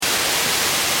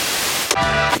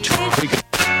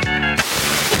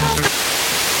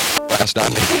Last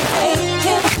night.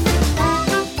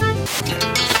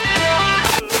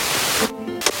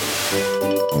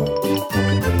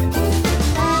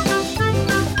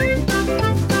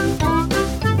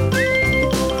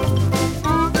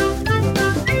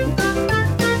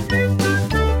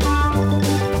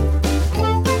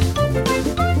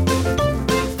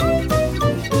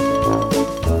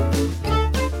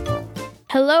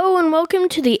 Hello and welcome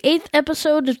to the 8th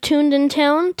episode of Tuned in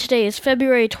Town. Today is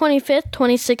February 25th,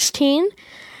 2016.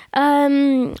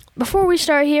 Before we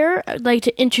start here, I'd like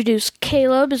to introduce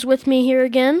Caleb is with me here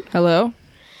again. Hello.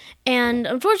 And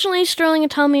unfortunately, Sterling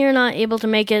and Tommy are not able to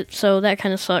make it, so that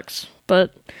kind of sucks.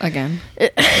 But Again.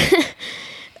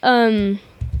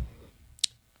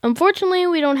 Unfortunately,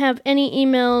 we don't have any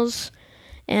emails,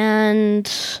 and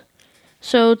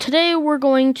so today we're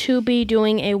going to be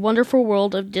doing a Wonderful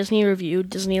World of Disney review,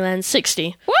 Disneyland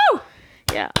 60. Woo!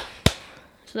 Yeah.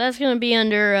 So that's going to be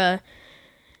under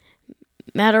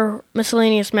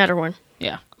Miscellaneous Matterhorn.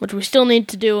 Yeah. Which we still need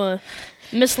to do a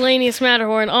Miscellaneous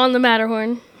Matterhorn on the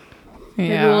Matterhorn. Yeah.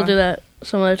 Maybe we'll do that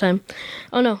some other time.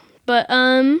 Oh no. But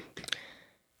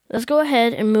let's go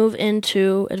ahead and move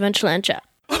into Adventureland chat.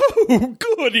 Oh,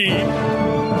 goody!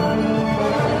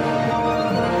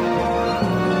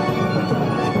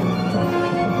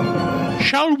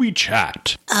 Shall we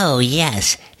chat? Oh,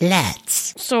 yes,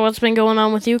 let's. So what's been going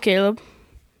on with you, Caleb?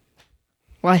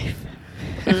 Life.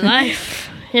 Life.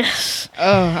 Yes.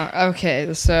 Oh,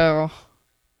 okay. So,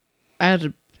 I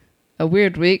had a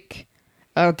weird week.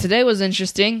 Today was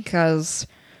interesting because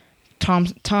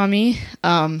Tommy,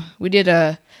 we did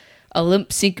a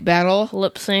lip sync battle.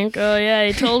 Lip sync. Oh yeah,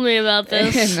 he told me about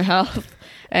this. In health,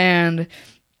 and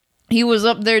he was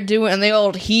up there doing the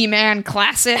old He-Man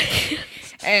classic.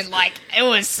 And, it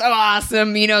was so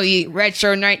awesome. You know, the retro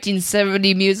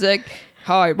 1970 music.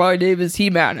 Hi, my name is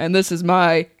He-Man, and this is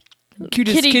my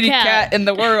cutest kitty cat in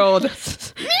the world.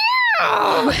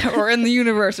 Meow! Or in the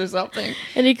universe or something.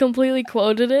 And he completely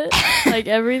quoted it. Like,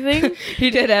 everything.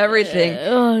 He did everything.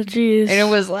 Oh, jeez. And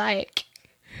it was like,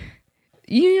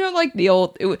 you know, like the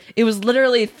old, it was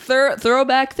literally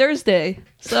Throwback Thursday.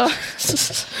 So.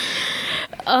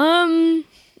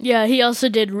 Yeah, he also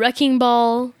did Wrecking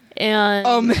Ball.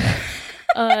 And,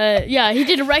 yeah, he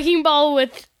did a Wrecking Ball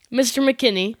with Mr.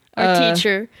 McKinney, our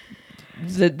teacher.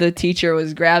 The teacher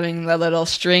was grabbing the little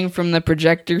string from the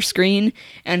projector screen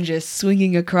and just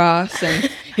swinging across, and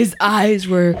his eyes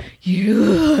were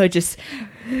just,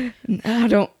 I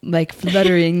don't like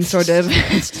fluttering sort of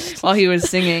while he was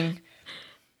singing.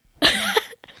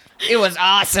 It was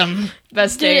awesome.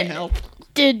 Best day in health.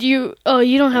 Did you? Oh,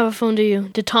 you don't have a phone, do you?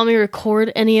 Did Tommy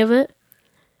record any of it?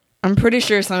 I'm pretty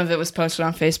sure some of it was posted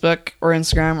on Facebook or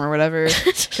Instagram or whatever,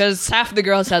 because half the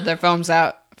girls had their phones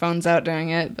out during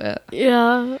it. But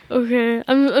yeah, okay.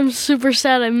 I'm super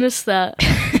sad I missed that.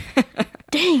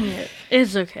 Dang it.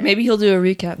 It's okay. Maybe he'll do a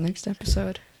recap next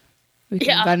episode. We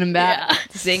can invite him back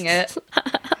to sing it.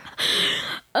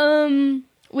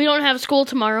 We don't have school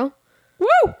tomorrow.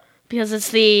 Woo! Because it's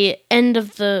the end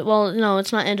of the, well, no,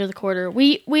 it's not end of the quarter.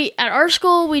 We at our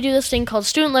school, we do this thing called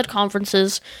student-led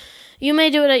conferences. You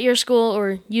may do it at your school,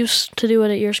 or used to do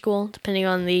it at your school, depending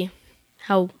on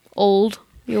how old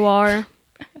you are,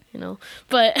 you know.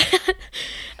 But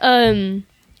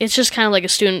it's just kind of like a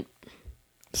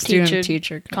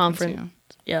student-teacher conference.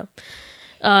 Yeah.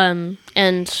 And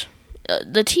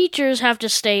the teachers have to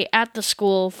stay at the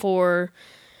school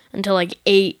until like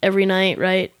 8 every night,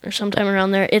 right? Or sometime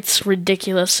around there. It's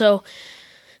ridiculous. So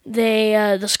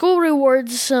the school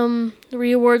rewards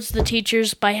the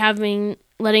teachers by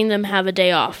letting them have a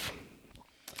day off.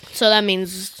 So that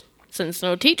means since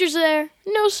no teachers are there,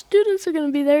 no students are going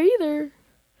to be there either.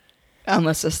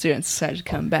 Unless the students decide to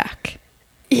come back.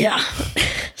 Yeah.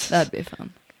 That'd be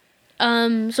fun.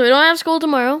 So we don't have school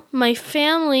tomorrow. My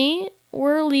family,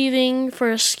 we're leaving for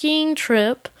a skiing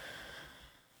trip.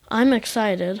 I'm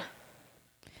excited.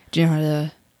 Do you know how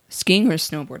to skiing or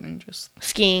snowboarding? Just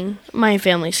skiing. My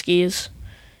family skis.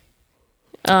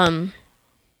 Yeah.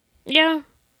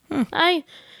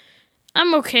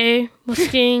 I'm okay with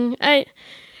skiing.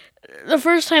 The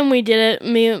first time we did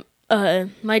it,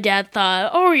 my dad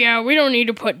thought, oh yeah, we don't need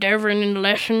to put Devin in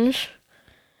lessons.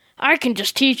 I can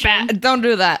just teach him. Don't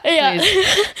do that. Yeah.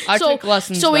 I took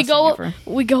lessons. So we go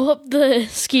up the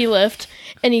ski lift,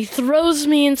 and he throws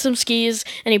me in some skis,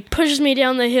 and he pushes me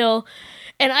down the hill,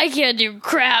 and I can't do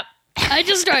crap. I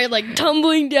just started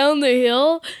tumbling down the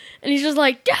hill, and he's just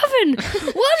like, Devin, what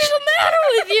is the matter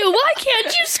with you? Why can't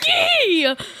you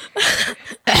ski?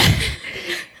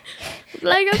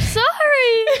 I'm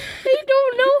sorry. I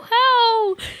don't know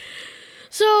how.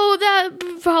 So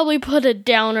that would probably put a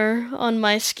downer on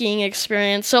my skiing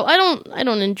experience. So I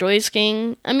don't enjoy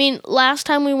skiing. I mean, last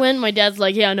time we went, my dad's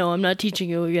like, "Yeah, no, I'm not teaching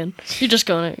you again.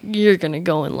 You're gonna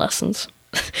go in lessons."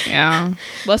 Yeah.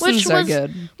 Lessons are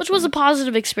good. Which was a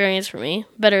positive experience for me.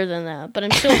 Better than that, but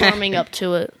I'm still warming up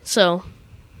to it. So,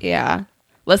 Yeah.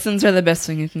 Lessons are the best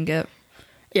thing you can get.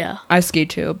 yeah. I ski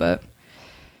too, but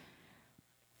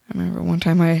I remember one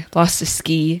time I lost a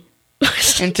ski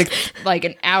and took like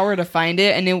an hour to find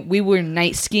it, and we were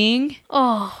night skiing.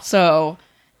 Oh, So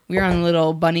we were on a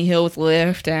little bunny hill with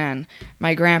lift, and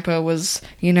my grandpa was,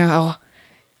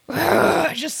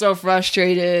 just so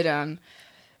frustrated.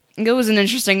 It was an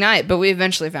interesting night, but we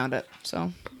eventually found it.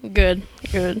 So good.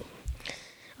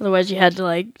 Otherwise, you had to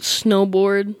like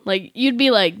snowboard. Like you'd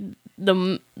be like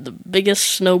the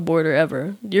biggest snowboarder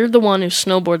ever. You're the one who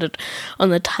snowboarded on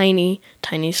the tiny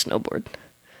snowboard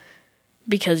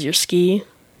because your ski,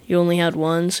 you only had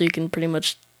one, so you can pretty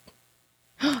much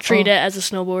treat it as a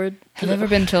snowboard. have you ever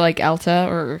been to like Alta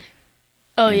or?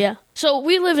 Oh yeah. So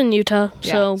we live in Utah,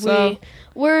 so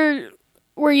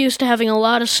we're used to having a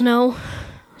lot of snow.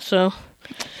 So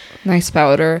Nice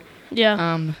powder.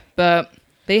 yeah. But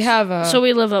they have So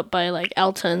we live up by like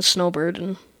Alta and Snowbird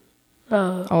and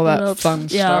all that fun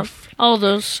stuff. all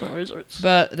those snow resorts.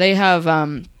 But they have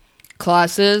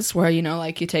classes where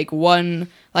like you take one,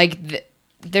 like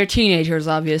they're teenagers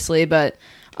obviously, but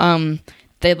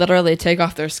they literally take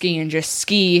off their ski and just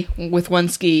ski with one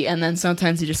ski, and then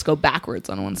sometimes you just go backwards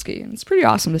on one ski, and it's pretty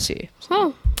awesome to see.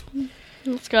 Oh,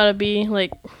 it's gotta be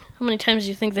like, how many times do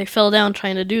you think they fell down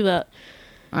trying to do that?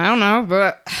 I don't know,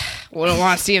 but wouldn't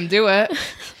want to see them do it.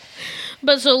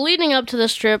 But so leading up to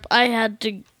this trip, I had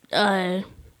to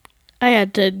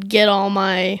get all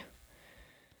my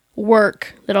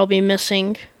work that I'll be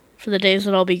missing for the days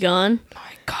that I'll be gone.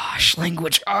 My gosh,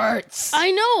 language arts.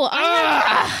 I know.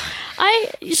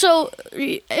 So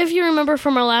if you remember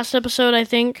from our last episode, I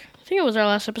think it was our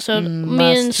last episode.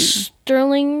 Me and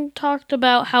Sterling talked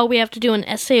about how we have to do an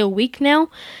essay a week now.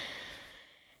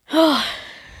 Oh,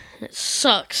 it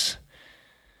sucks.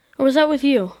 Or was that with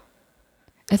you?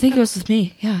 I think it was with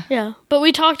me, yeah. Yeah, but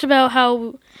we talked about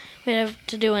how we have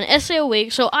to do an essay a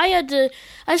week. So I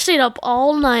stayed up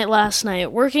all night last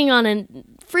night working on a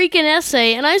freaking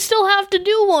essay, and I still have to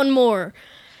do one more.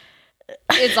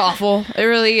 It's awful. It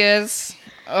really is.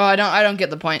 Oh, I don't get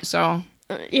the point, so.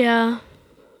 Yeah.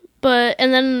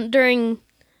 And then during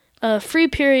a free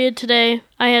period today,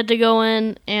 I had to go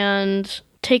in and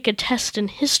take a test in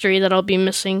history that I'll be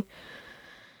missing.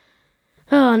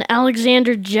 Oh, and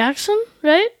Alexander Jackson,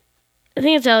 right? I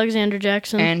think it's Alexander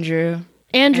Jackson. Andrew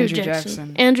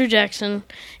Jackson. Andrew Jackson.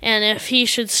 And if he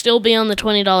should still be on the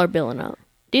 $20 bill or not.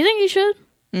 Do you think he should?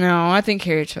 No, I think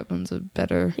Harriet Tubman's a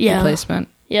better replacement.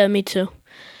 Yeah, me too.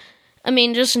 I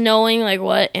mean, just knowing like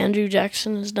what Andrew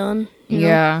Jackson has done.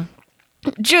 Yeah.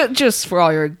 Just for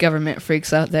all your government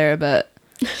freaks out there, but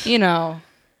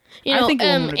I think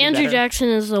Andrew Jackson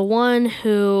is the one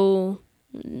who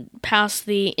passed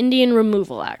the Indian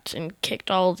Removal Act and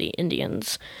kicked all the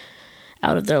Indians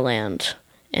out of their land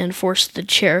and forced the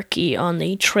Cherokee on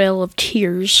the Trail of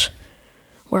Tears,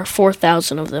 where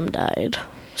 4,000 of them died.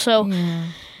 So,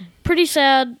 pretty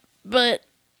sad, but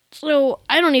so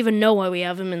I don't even know why we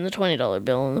have him in the $20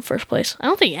 bill in the first place. I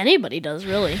don't think anybody does,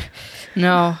 really.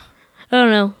 No. I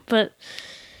don't know, but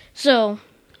so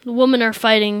the women are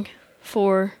fighting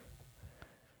for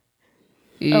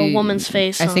a woman's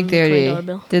face. I think on the $20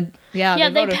 bill. did. Yeah,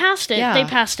 they passed it. Yeah. They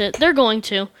passed it. They're going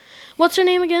to. What's her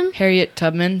name again? Harriet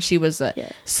Tubman. She was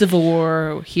a Civil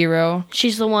War hero.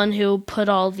 She's the one who put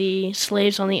all the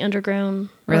slaves on the Underground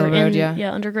Railroad.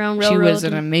 Underground Railroad. She was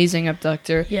an amazing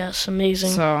abductor. Yes, amazing.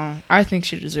 So I think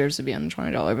she deserves to be on the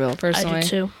 $20 bill. Personally, I do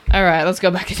too. All right, let's go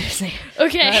back to Disney.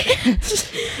 Okay.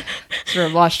 Sort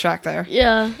of lost track there.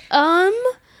 Yeah.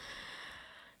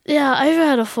 Yeah, I've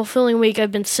had a fulfilling week.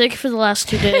 I've been sick for the last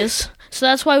 2 days, so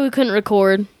that's why we couldn't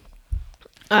record.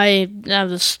 I have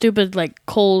this stupid,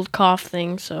 cold cough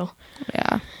thing, so.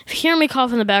 Yeah. If you hear me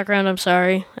cough in the background, I'm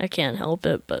sorry. I can't help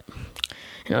it, but,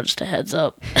 just a heads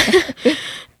up.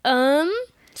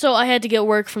 So I had to get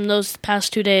work from those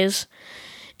past 2 days,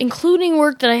 including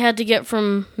work that I had to get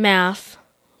from math,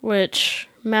 which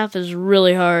math is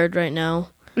really hard right now.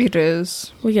 It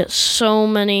is. We get so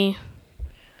many.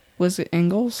 Was it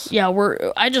angles? Yeah,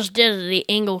 I just did the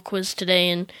angle quiz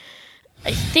today, and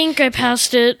I think I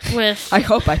passed it with. I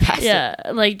hope I passed it.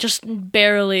 Yeah, just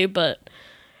barely, but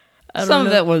I don't know. Some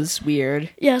of it was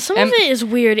weird. Yeah, some of it is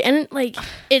weird, and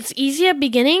it's easy at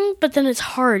beginning, but then it's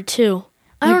hard too.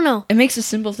 I don't know. It makes the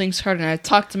simple things hard, and I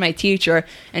talked to my teacher,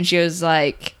 and she was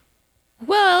like,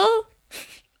 "Well,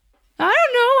 I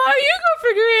don't know how you go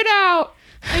figure it out."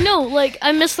 I know, like,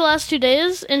 I missed the last 2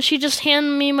 days, and she just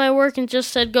handed me my work and just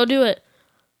said, go do it.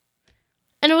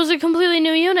 And it was a completely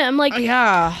new unit. I'm like,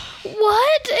 Yeah.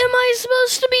 what am I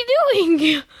supposed to be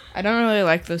doing? I don't really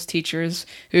like those teachers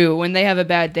who, when they have a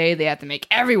bad day, they have to make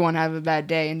everyone have a bad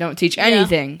day and don't teach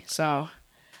anything. So,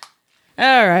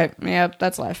 all right. Yep,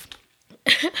 that's life.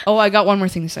 Oh, I got one more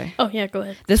thing to say. Oh, yeah, go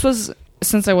ahead. This was,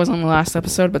 since I was on the last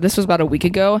episode, but this was about a week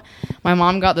ago. My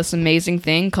mom got this amazing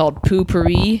thing called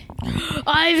Poo-Pourri.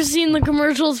 I've seen the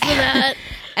commercials for that.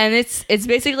 And it's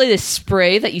basically this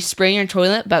spray that you spray in your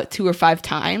toilet about 2 or 5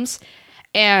 times.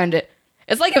 And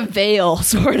it's like a veil,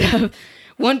 sort of.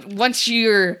 Once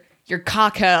your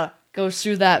caca goes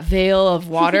through that veil of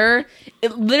water,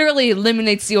 it literally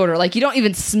eliminates the odor. Like, you don't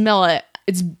even smell it.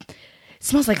 It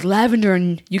smells like lavender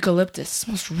and eucalyptus. It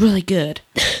smells really good.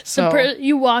 So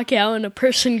You walk out and a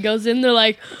person goes in, they're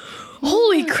like,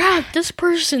 holy crap, this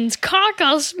person's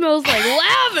caca smells like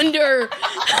lavender.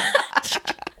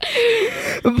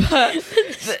 But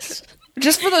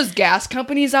just for those gas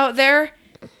companies out there,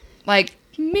 like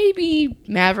maybe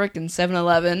Maverick and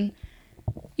 7-Eleven,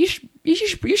 you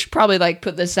should probably like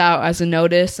put this out as a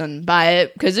notice and buy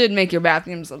it, because it'd make your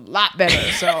bathrooms a lot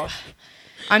better. So,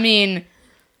 I mean,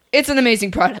 it's an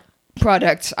amazing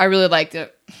product. I really liked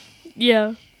it.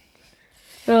 Yeah.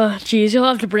 Oh, geez, you'll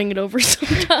have to bring it over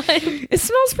sometime. It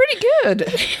smells pretty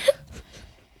good.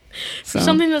 So.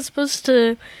 Something that's supposed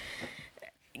to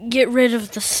get rid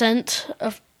of the scent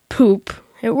of poop.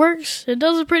 It works. It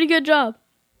does a pretty good job.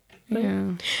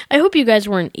 Yeah. I hope you guys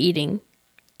weren't eating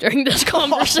during this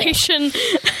conversation.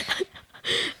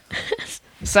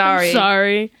 Sorry.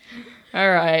 Sorry. All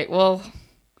right. Well,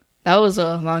 that was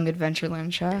a long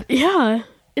Adventureland chat. Yeah.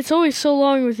 It's always so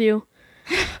long with you.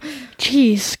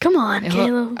 Jeez. Come on,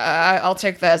 Caleb. I'll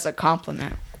take that as a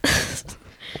compliment.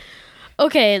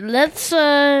 Okay, let's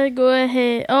go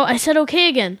ahead. Oh, I said okay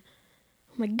again.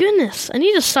 Oh my goodness. I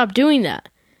need to stop doing that.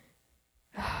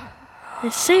 I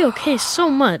say okay so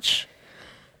much.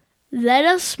 Let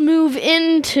us move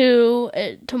into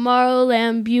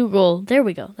Tomorrowland Bugle. There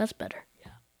we go. That's better.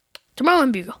 Yeah.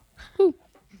 Tomorrowland Bugle. Woo.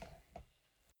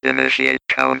 Initiate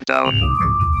countdown.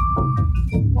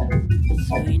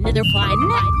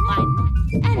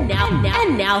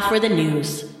 And now for the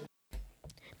news.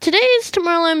 Today's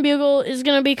Tomorrowland Bugle is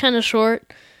going to be kind of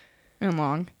short. And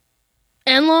long.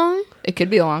 And long? It could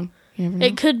be long. You never know.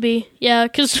 It could be. Yeah,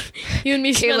 because you and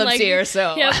me spend Caleb's like... here,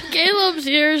 so... Yeah, Caleb's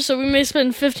here, so we may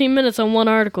spend 15 minutes on one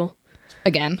article.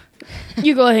 Again.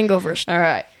 You go ahead and go first. All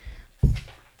right.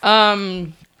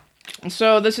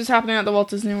 So this is happening at the Walt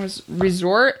Disney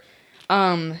Resort.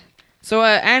 So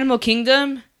at Animal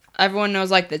Kingdom, everyone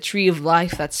knows like the tree of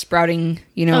life that's sprouting,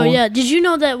 you know. Oh yeah, did you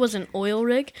know that was an oil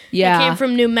rig? Yeah. It came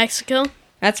from New Mexico.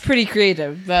 That's pretty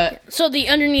creative, but So the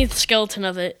underneath skeleton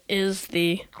of it is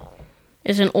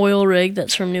an oil rig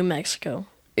that's from New Mexico.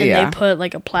 And Yeah. they put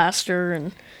like a plaster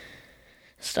and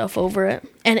stuff over it.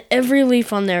 And every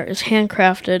leaf on there is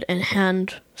handcrafted and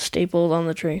hand stapled on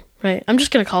the tree. Right? I'm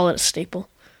just gonna call it a staple.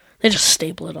 They just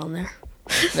staple it on there.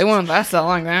 they won't last that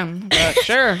long, man. But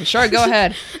sure, go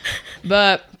ahead.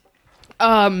 But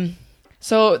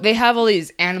so they have all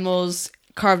these animals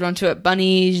carved onto it,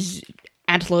 bunnies,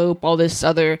 antelope, all this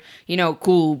other, you know,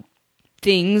 cool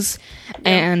things. Yeah.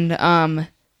 And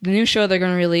the new show they're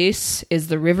going to release is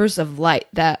The Rivers of Light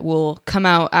that will come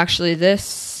out actually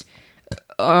this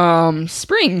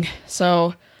spring.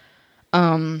 So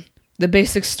the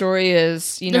basic story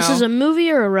is, you know, This is a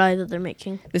movie or a ride that they're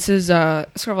making? this is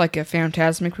sort of like a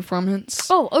phantasmic performance.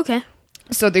 Oh, okay.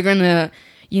 So they're going to,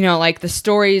 you know, like the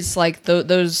stories, like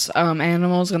those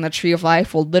animals on the Tree of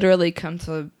Life will literally come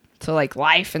to like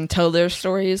life and tell their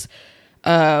stories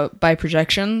by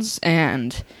projections.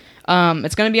 And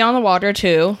it's going to be on the water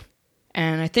too.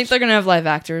 And I think they're going to have live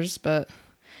actors, but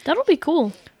That'll be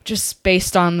cool. just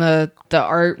based on the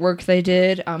artwork they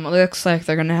did, it looks like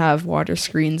they're going to have water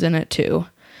screens in it too.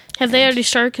 Have they already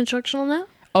started construction on that?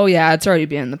 Oh yeah, it's already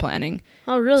been in the planning.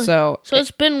 Oh, really? So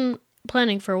it's been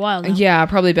planning for a while now. yeah,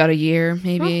 probably about a year,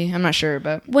 maybe. I'm not sure,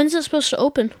 but When's it supposed to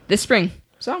open? this spring.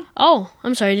 So Oh,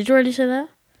 I'm sorry. Did you already say that?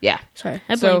 yeah. Sorry,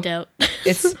 I So, blanked out.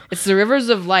 It's the Rivers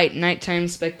of Light Nighttime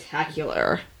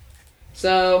Spectacular.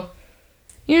 So,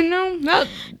 you know,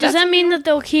 Does that mean that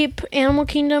they'll keep Animal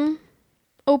Kingdom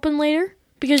open later?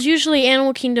 Because usually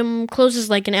Animal Kingdom closes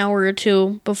like an hour or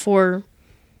two before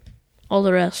all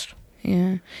the rest.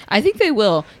 Yeah, I think they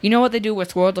will. You know what they do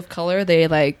with World of Color? They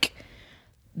like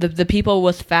the people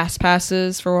with fast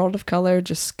passes for World of Color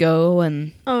just go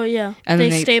and Oh yeah, And they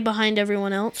then they- stay behind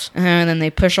everyone else. then they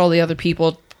push all the other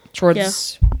people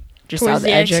towards just out towards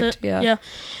the exit. exit. Yeah.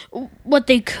 What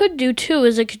they could do too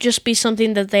is it could just be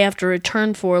something that they have to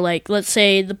return for. Like, let's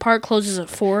say the park closes at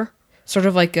 4. Sort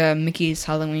of like a Mickey's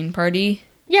Halloween party.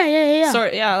 Yeah.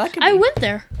 Sort, yeah, that could be. I went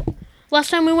there. Last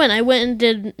time we went, I went and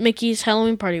did Mickey's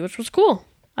Halloween party, which was cool.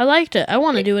 I liked it. I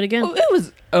want to do it again. It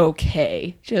was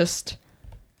okay. Just,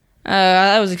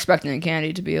 I was expecting the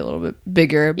candy to be a little bit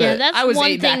bigger, but Yeah, that's I was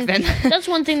one 8 thing. back then. That's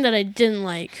one thing that I didn't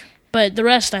like, but the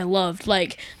rest I loved.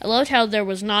 Like, I loved how there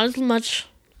was not as much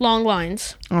long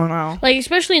lines. Oh no. Like,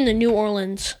 especially in the New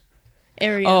Orleans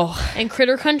area Oh. and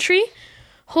Critter Country.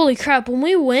 Holy crap! When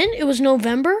we went, it was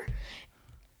November.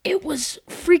 It was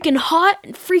freaking hot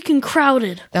and freaking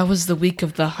crowded. That was the week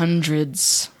of the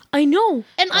hundreds. I know.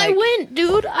 And I Like- went,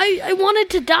 dude. I wanted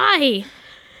to die.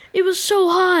 It was so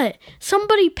hot.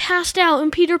 Somebody passed out in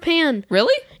Peter Pan.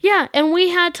 Really? Yeah, and we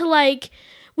had to, like,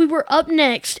 we were up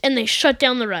next, and they shut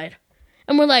down the ride.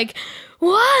 And we're like,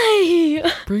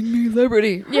 why? Bring me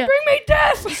liberty. Yeah. Bring me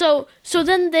death. So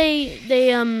then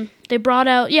they brought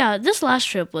out, yeah, this last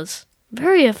trip was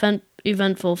very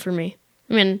eventful for me.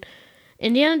 I mean,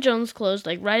 Indiana Jones closed,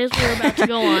 like, right as we were about to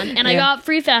go on, and I Yeah. got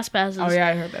free fast passes. Oh yeah,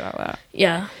 I heard about that.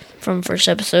 Yeah, from first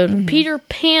episode. Peter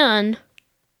Pan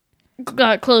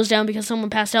got closed down because someone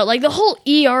passed out. Like, the whole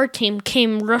ER team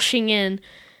came rushing in,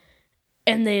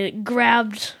 and they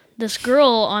grabbed this girl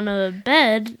on a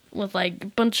bed with, like, a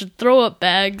bunch of throw-up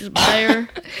bags by her.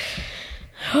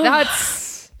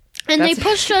 That's And they That's-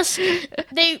 pushed us.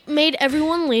 They made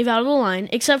everyone leave out of the line,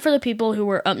 except for the people who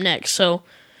were up next. So,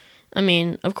 I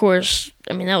mean, of course,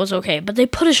 that was okay. But they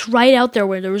put us right out there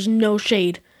where there was no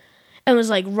shade. And it was,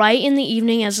 like, right in the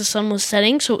evening as the sun was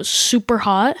setting, so it was super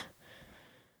hot.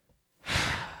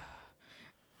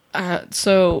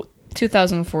 so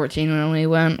 2014 when we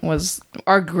went was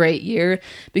our great year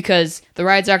because the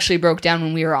rides actually broke down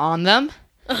when we were on them.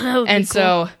 That would be And cool.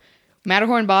 so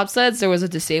Matterhorn bobsleds, there was a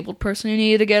disabled person who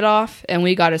needed to get off, and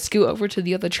we got to scoot over to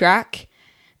the other track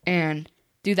and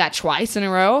do that twice in a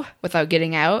row without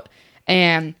getting out.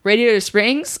 And Radiator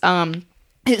Springs,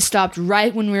 it stopped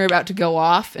right when we were about to go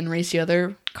off and race the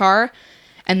other car,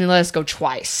 and then let us go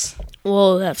twice.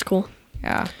 Whoa, that's cool.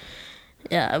 Yeah.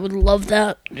 Yeah, I would love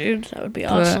that, dude. That would be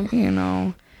awesome.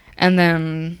 But, and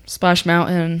then Splash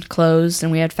Mountain closed,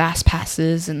 and we had fast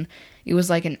passes, and it was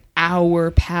like an hour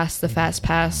past the fast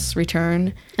pass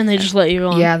return. And they just let you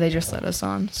on. Yeah, they just let us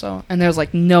on. So, and there was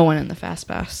like no one in the fast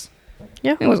pass.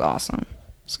 Yeah. It was awesome.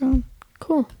 So,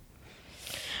 Cool.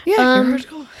 yeah. your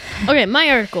article. Okay, my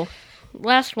article.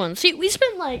 Last one. See, we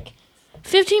spent like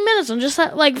 15 minutes on just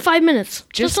that, like 5 minutes.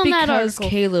 Just on that because article.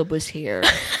 Caleb was here.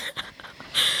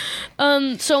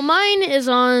 So mine is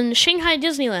on Shanghai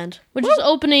Disneyland, which is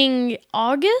opening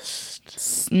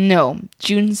August? No,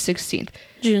 June 16th,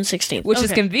 June 16th. which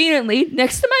is Okay. conveniently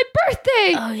next to my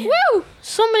birthday. Oh, yeah. Woo!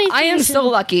 So many things. I am so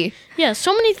lucky. Yeah,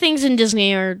 so many things in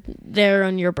Disney are there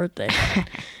on your birthday.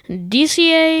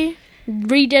 DCA,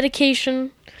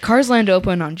 rededication. Cars Land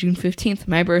opened on June 15th,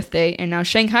 my birthday, and now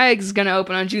Shanghai is going to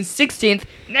open on June 16th,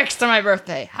 next to my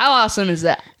birthday. How awesome is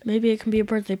that? Maybe it can be a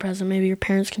birthday present. Maybe your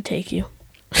parents can take you.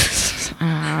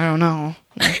 I don't know.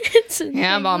 It's a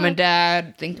Yeah, big Mom one. and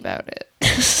Dad, think about it.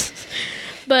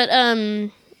 But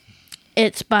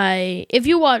it's by, if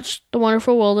you watch The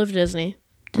Wonderful World of Disney,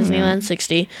 Disneyland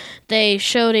 60, they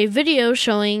showed a video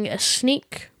showing a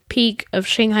sneak peek of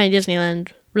Shanghai Disneyland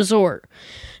Resort.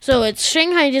 So it's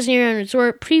Shanghai Disneyland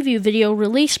Resort preview video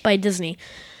released by Disney.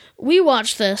 We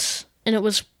watched this and it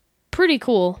was pretty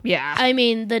cool. Yeah. I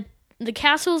mean, the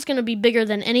castle is going to be bigger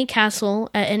than any castle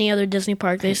at any other Disney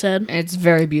park, they said. It's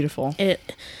very beautiful.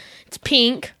 It's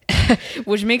pink.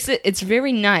 Which makes it's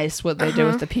very nice what they do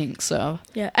with the pink, so.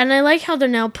 Yeah, and I like how they're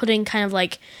now putting kind of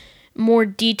like more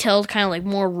detailed, kind of like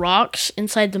more rocks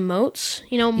inside the moats.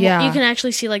 You know, Yeah. you can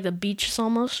actually see like the beaches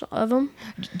almost of them.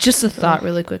 Just a thought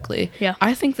really quickly. Yeah.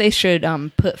 I think they should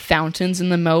put fountains in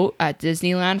the moat at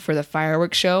Disneyland for the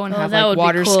fireworks show and have that would like be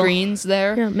water cool. screens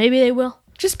there. Yeah, maybe they will.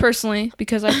 Just personally,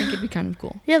 because I think it'd be kind of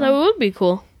cool. Yeah, that would be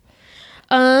cool.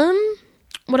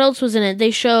 What else was in it?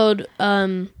 They showed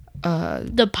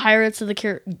the Pirates of the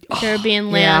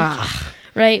Caribbean land, Yeah.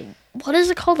 right? What is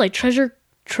it called? Like Treasure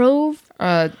Trove?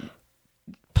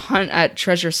 Punt at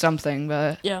treasure something,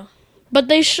 but Yeah. But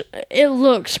it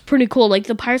looks pretty cool. Like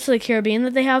the Pirates of the Caribbean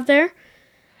that they have there.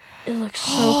 It looks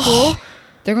so cool.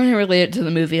 they're going to relate it to the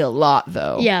movie a lot,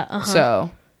 though. Yeah,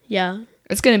 So Yeah.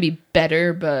 it's going to be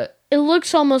better, but It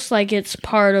looks almost like it's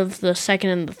part of the second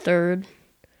and the third.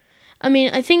 I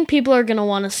mean, I think people are going to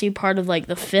want to see part of like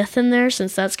the fifth in there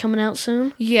since that's coming out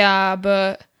soon. yeah,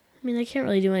 but I mean, they can't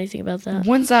really do anything about that.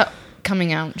 when's that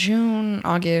coming out? June,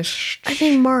 August, I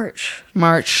think March.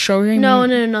 March? Showing No,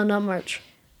 not March.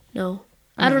 No.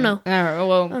 I don't know. All right,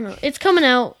 well, I don't know. It's coming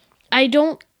out. I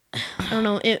don't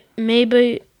know. It may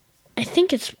be. I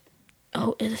think it's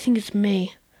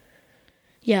May.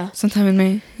 Yeah. sometime in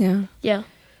May. Yeah. Yeah.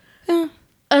 Yeah.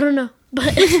 I don't know.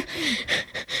 But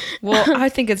Well, I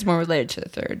think it's more related to the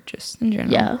third, just in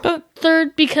general. yeah. But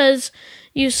Third, because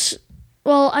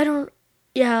I don't.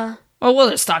 Yeah. well, we'll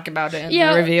just talk about it in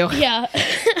Yeah. the review. Yeah.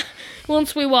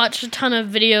 Once we watch a ton of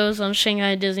videos on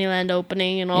Shanghai Disneyland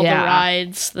opening and all Yeah. the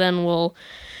rides, then we'll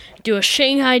do a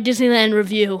Shanghai Disneyland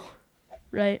review.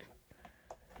 Right?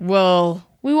 Well,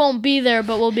 We won't be there,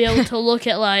 but we'll be able to look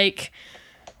at like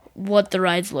what the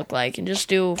rides look like and just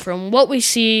do from what we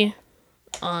see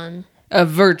on a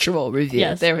virtual review.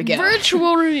 yes, There we go.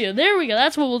 virtual review. There we go.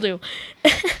 That's what we'll do.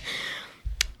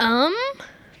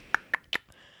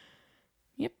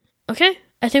 Yep. Okay.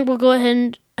 I think we'll go ahead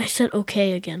and I said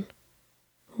okay again.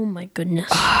 Oh my goodness.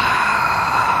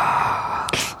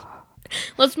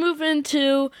 Let's move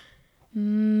into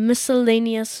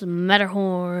miscellaneous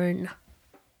Matterhorn.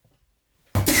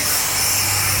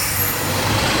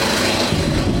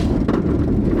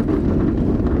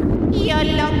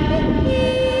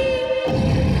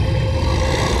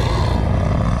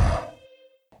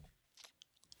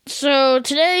 So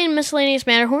today in Miscellaneous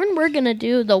Matterhorn, we're going to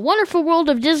do the Wonderful World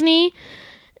of Disney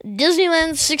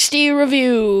Disneyland 60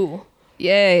 review.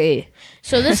 Yay.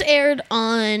 So this aired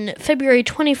on February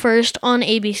 21st on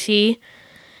ABC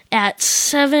at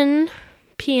 7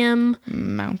 p.m.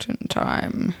 Mountain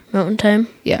time. Mountain Time.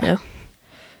 Yeah. Yeah.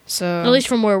 So At least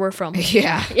from where we're from.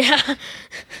 yeah. Yeah.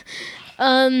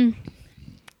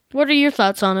 What are your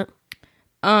thoughts on it?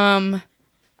 I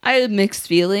had mixed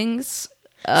feelings.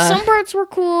 Some parts were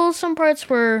cool, some parts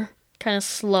were kind of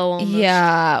slow almost.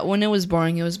 Yeah, when it was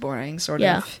boring, sort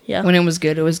Yeah, of. yeah. When it was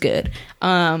good, it was good.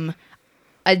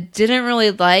 I didn't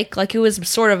really like it was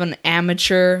sort of an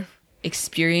amateur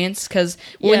experience, because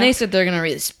when Yeah. they said they're going to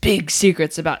release big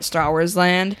secrets about Star Wars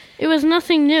Land, It was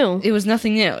nothing new. it was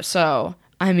nothing new. So,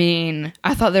 I mean,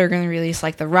 I thought they were going to release,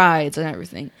 like, the rides and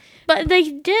everything. But they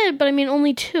did, but I mean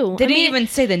only two. They I didn't mean, even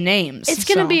say the names. It's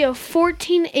going to so- be a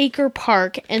 14-acre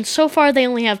park, and so far they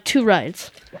only have 2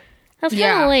 rides. That's kind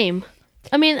Yeah. of lame.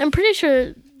 I mean, I'm pretty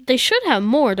sure they should have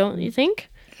more, don't you think?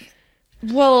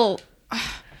 Well,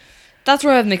 that's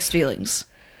where I have mixed feelings.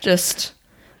 Just,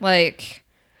 like...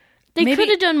 They Maybe- could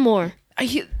have done more. I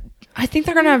think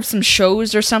they're gonna have some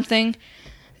shows or something,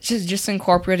 just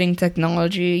incorporating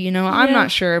technology. I'm Yeah. not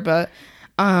sure, but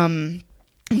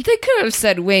they could have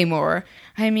said way more.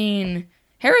 I mean,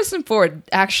 Harrison Ford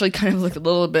actually kind of looked a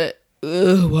little bit,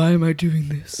 ugh, why am I doing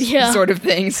this? Yeah. Sort of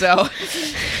thing. So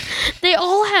They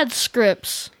all had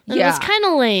scripts. And Yeah. It was kind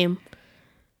of lame.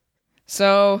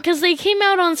 so Because they came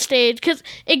out on stage, because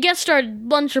it guest starred a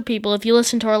bunch of people. If you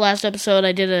listen to our last episode,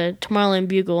 I did a Tomorrowland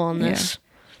Bugle on this.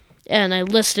 And I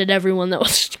listed everyone that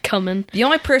was coming. the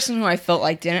only person who I felt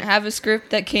like didn't have a script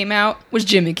that came out was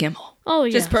Jimmy Kimmel. Oh,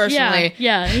 yeah. Just personally.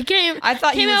 Yeah. He came, I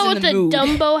thought he came was out in with the a mood.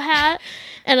 Dumbo hat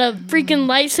and a freaking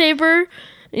lightsaber.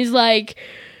 He's like,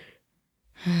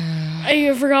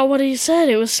 I forgot what he said.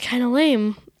 It was kind of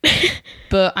lame.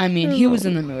 But I mean, he was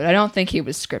in the mood. I don't think he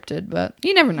was scripted, but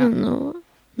you never know.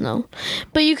 No.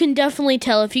 But you can definitely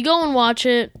tell. If you go and watch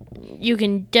it, you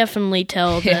can definitely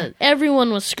tell Yeah. that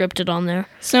everyone was scripted on there.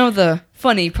 Some of the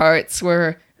funny parts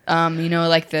were,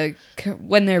 like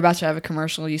when they're about to have a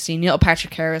commercial, you see Neil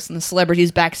Patrick Harris and the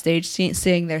celebrities backstage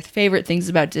saying their favorite things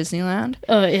about Disneyland.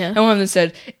 Oh, yeah. And one of them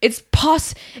said,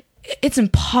 it's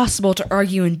impossible to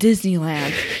argue in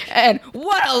Disneyland. And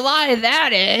what a lie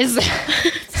that is.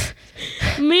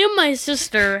 Me and my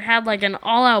sister had like an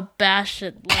all-out bash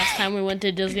at last time we went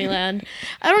to Disneyland.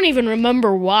 I don't even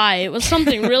remember why. It was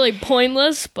something really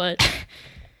pointless, but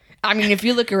I mean, if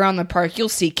you look around the park, you'll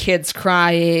see kids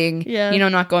crying, yeah.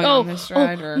 not going on this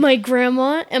ride. Or... My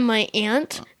grandma and my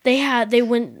aunt, they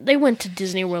went to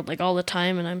Disney World like all the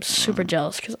time, and I'm super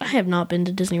jealous because I have not been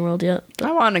to Disney World yet.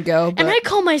 I want to go, but... And I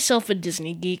call myself a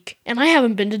Disney geek, and I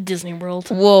haven't been to Disney World.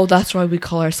 Well, that's why we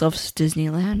call ourselves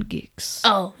Disneyland geeks.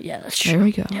 Oh, yeah, that's true. There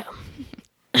we go. Yeah.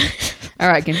 All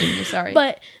right, continue. Sorry.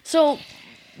 But, so,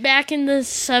 back in the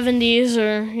 70s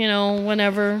or,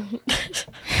 whenever,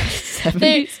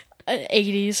 70s?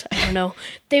 80s, I don't know,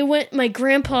 my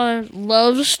grandpa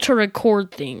loves to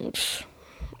record things.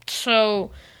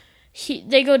 So,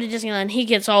 they go to Disneyland, he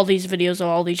gets all these videos of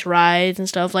all these rides and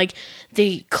stuff, like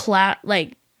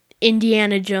like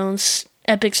Indiana Jones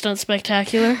Epic Stunt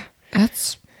Spectacular.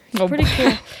 That's Pretty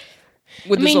cool.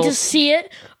 With To see it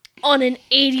on an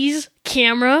 80s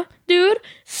camera, dude,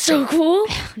 so cool.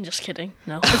 I'm just kidding.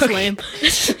 No, it's lame.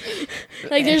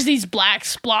 Like, there's these black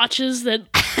splotches that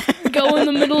go in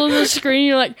the middle of the screen.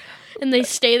 You're like, and they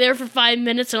stay there for 5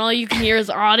 minutes, and all you can hear is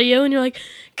audio, and you're like,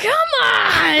 come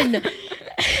on!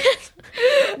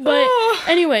 But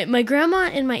anyway, my grandma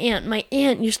and my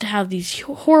aunt used to have these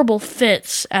horrible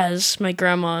fits, as my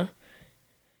grandma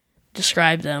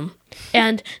described them.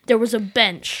 And there was a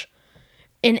bench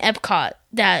in Epcot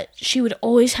that she would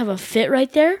always have a fit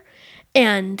right there.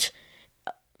 And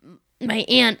my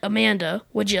aunt, Amanda,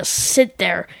 would just sit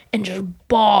there and just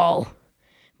bawl.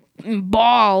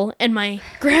 And my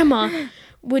grandma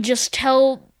would just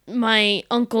tell my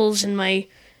uncles and my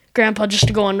grandpa just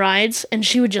to go on rides, and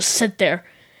she would just sit there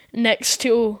next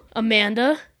to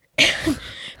Amanda.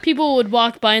 People would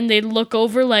walk by and they'd look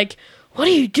over like, what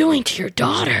are you doing to your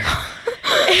daughter?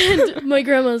 And my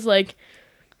grandma's like,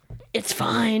 it's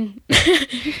fine.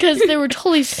 Because they were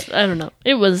totally, I don't know.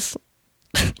 It was...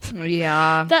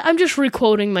 Yeah. I'm just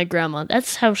requoting my grandma.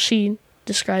 That's how she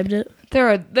described it. There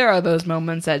are those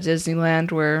moments at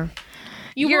Disneyland where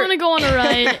you want to go on a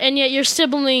ride, and yet your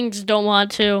siblings don't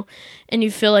want to, and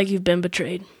you feel like you've been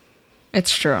betrayed.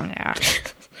 It's true, yeah.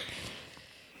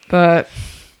 But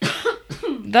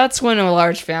that's when a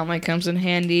large family comes in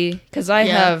handy, because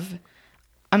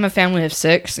I'm a family of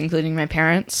 6, including my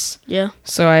parents. Yeah.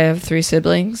 So I have 3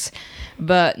 siblings.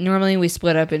 But normally we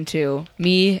split up into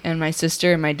me and my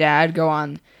sister and my dad go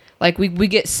on, like, we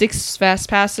get 6 fast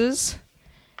passes,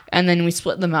 and then we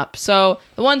split them up. So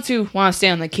the ones who want to stay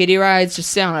on the kiddie rides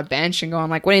just sit on a bench and go on,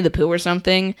 like, Winnie the Pooh or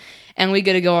something. And we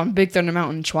get to go on Big Thunder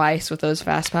Mountain twice with those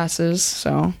fast passes.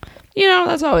 So,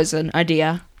 that's always an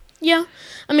idea. Yeah.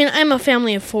 I mean, I'm a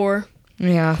family of 4.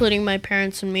 Yeah. Including my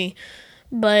parents and me.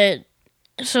 But,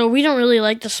 so we don't really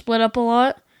like to split up a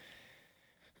lot.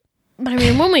 But I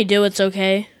mean, when we do, it's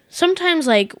okay. Sometimes,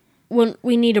 like, when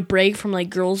we need a break from,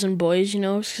 like, girls and boys,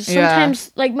 because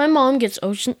sometimes, like, my mom gets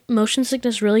motion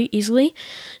sickness really easily,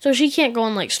 so she can't go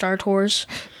on, like, Star Tours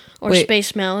or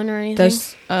Space Mountain or anything.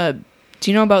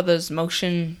 Do you know about those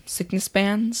motion sickness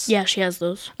bands? Yeah, she has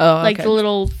those. Oh, okay. Like, the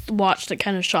little watch that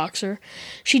kind of shocks her.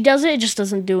 She does it just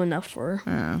doesn't do enough for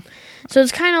her. Oh. So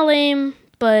it's kind of lame,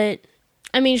 but,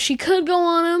 I mean, she could go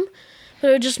on them, but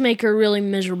it would just make her really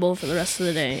miserable for the rest of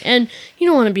the day. And you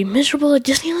don't want to be miserable at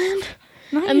Disneyland.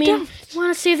 No, I mean, you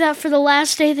want to save that for the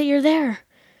last day that you're there.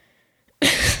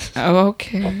 Oh,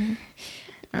 okay.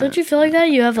 Don't you feel like that?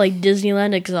 You have, like,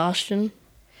 Disneyland exhaustion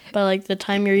by, like, the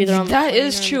time you're either on the That plane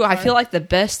is or in true. the I car. feel like the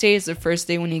best day is the first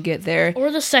day when you get there.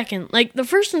 Or the second. Like, the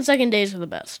first and second days are the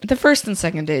best. The first and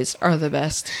second days are the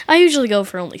best. I usually go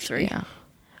for only 3. Yeah.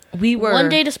 We were... One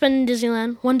day to spend in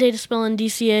Disneyland, one day to spell in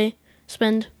DCA,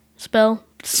 spend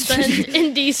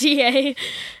in DCA,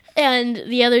 and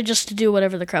the other just to do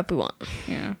whatever the crap we want.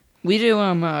 Yeah. We do,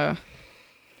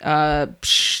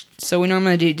 so we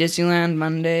normally do Disneyland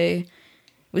Monday.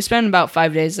 We spend about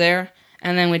 5 days there,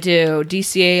 and then we do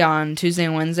DCA on Tuesday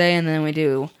and Wednesday, and then we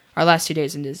do our last 2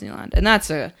 days in Disneyland. And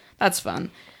that's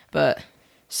fun. But,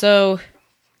 so...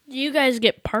 Do you guys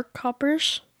get park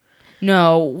hoppers?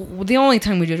 No, the only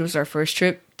time we did was our first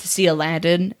trip to see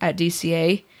Aladdin at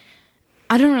DCA.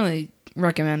 I don't really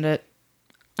recommend it.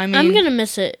 I mean, I'm gonna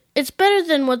miss it. It's better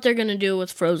than what they're gonna do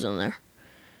with Frozen there.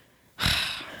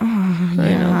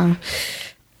 yeah.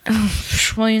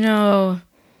 Well,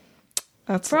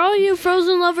 that's For all you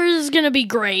Frozen lovers, it's gonna be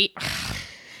great.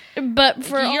 But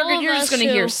for you're just gonna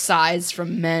hear sighs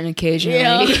from men occasionally.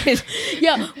 Yeah.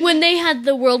 Yeah, when they had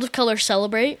the World of Color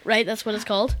Celebrate, right? That's what it's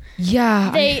called.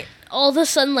 Yeah. They all of a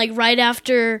sudden, like right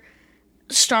after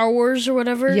Star Wars or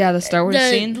whatever. Yeah, the Star Wars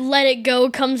scene. Let It Go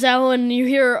comes out, and you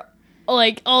hear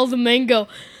like all the men go.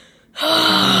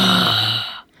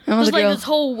 There's like this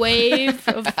whole wave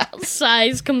of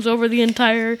sighs comes over the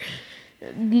entire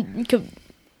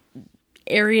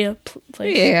area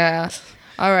place. Yeah.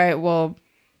 All right. Well,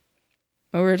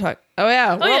 what were we talking? Oh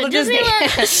yeah, World of Disney.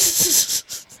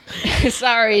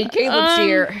 Sorry, Caleb's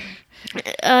here.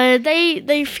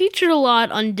 They featured a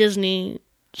lot on Disney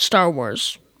Star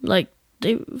Wars. Like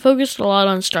they focused a lot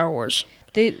on Star Wars.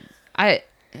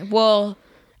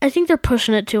 I think they're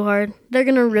pushing it too hard. They're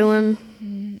gonna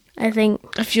ruin. I think.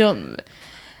 I feel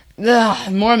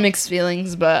more mixed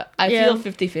feelings, but I feel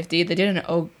 50-50.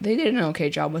 They did an okay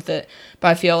job with it, but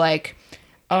I feel like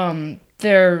it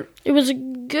was a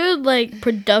good like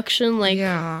production. Like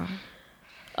yeah.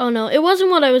 Oh no, it wasn't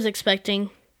what I was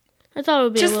expecting. I thought it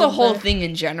would be just a the whole better. thing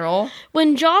in general.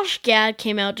 When Josh Gad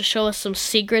came out to show us some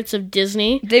secrets of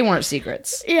Disney, they weren't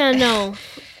secrets. Yeah, no,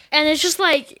 and it's just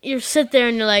like you sit there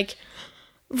and you're like.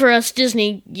 For us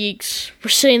Disney geeks, we're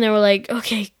sitting there, we're like,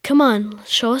 okay, come on,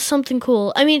 show us something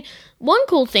cool. I mean, one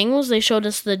cool thing was they showed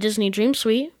us the Disney Dream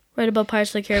Suite, right above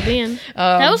Pirates of the Caribbean.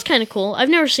 That was kind of cool. I've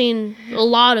never seen a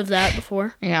lot of that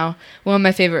before. Yeah, one of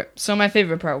my favorite. So my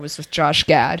favorite part was with Josh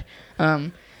Gad,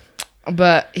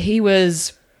 but he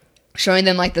was showing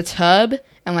them like the tub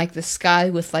and like the sky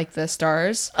with like the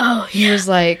stars. Oh, He was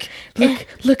like,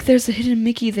 look, there's a hidden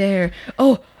Mickey there.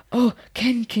 Oh,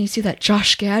 can you see that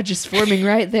Josh Gad just forming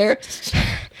right there?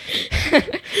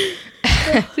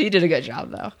 He did a good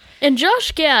job though. And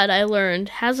Josh Gad, I learned,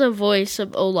 has a voice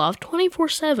of Olaf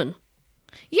 24/7.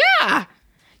 Yeah,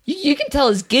 you can tell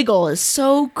his giggle is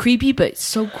so creepy, but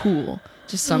so cool.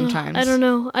 Just sometimes. I don't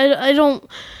know. I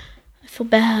feel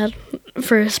bad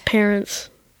for his parents.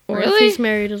 Or if Really? he's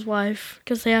married his wife.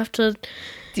 Because they have to...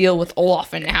 Deal with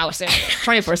Olaf in the house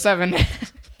 24/7.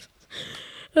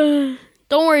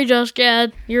 Don't worry, Josh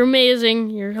Gad. You're amazing.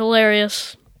 You're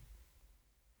hilarious.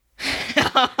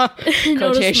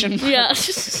 Quotation. Yeah.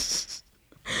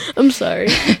 I'm sorry.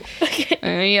 Okay.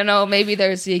 Maybe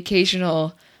there's the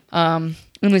occasional, in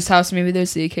this house, maybe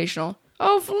there's the occasional,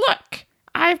 oh, look,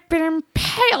 I've been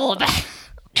impaled.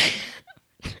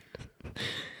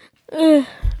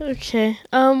 Okay.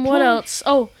 What else?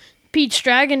 Oh, Pete's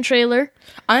Dragon trailer.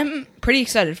 I'm pretty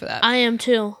excited for that. I am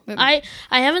too. I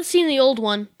haven't seen the old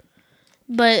one,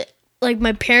 but like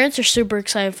my parents are super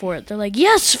excited for it. They're like,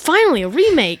 "Yes, finally a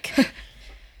remake."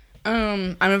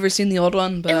 I've never seen the old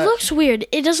one, but It looks weird.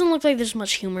 It doesn't look like there's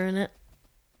much humor in it.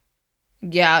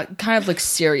 yeah, it kind of looks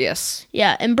serious.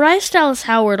 Yeah, and Bryce Dallas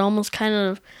Howard almost kind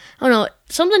of, I don't know,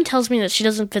 something tells me that she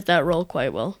doesn't fit that role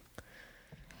quite well.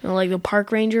 Like the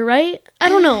park ranger, right? I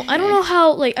don't know. I don't know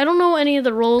how, like, I don't know any of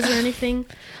the roles or anything.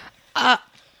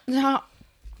 No,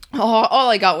 all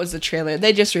I got was the trailer.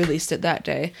 They just released it that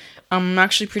day. I'm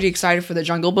actually pretty excited for the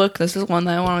Jungle Book. This is one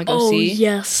that I want to go see. Oh,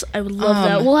 yes. I would love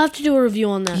that. We'll have to do a review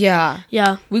on that. Yeah.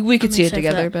 Yeah. We could I'm see it excited for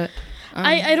together, that. but...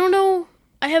 I don't know.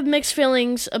 I have mixed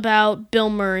feelings about Bill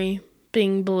Murray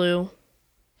being Blue.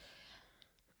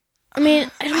 I mean,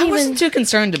 I wasn't too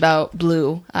concerned about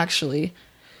Blue, actually.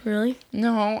 Really?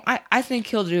 No, I think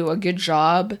he'll do a good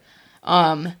job.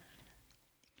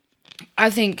 I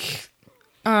think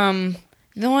the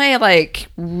only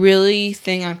really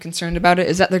thing I'm concerned about it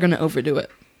is that they're going to overdo it.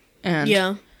 And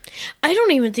Yeah. I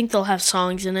don't even think they'll have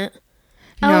songs in it.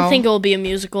 I No. don't think it'll be a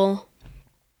musical.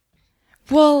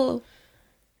 Well,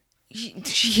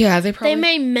 yeah, they probably They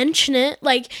may mention it.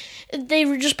 Like, they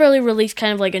just barely released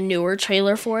kind of like a newer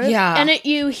trailer for it. Yeah. And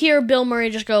you hear Bill Murray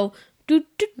just go, doot,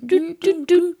 doot, doot, doot,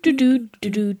 doot, doot, doot,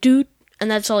 doot, doot, doot. And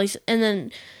that's all he's... And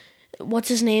then, what's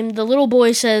his name? The little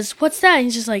boy says, what's that? And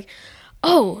he's just like,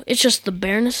 oh, it's just the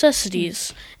bare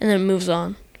necessities. And then moves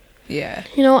on. Yeah.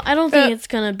 You know, I don't think it's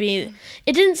gonna be...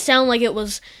 It didn't sound like it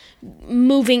was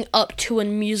moving up to a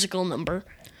musical number.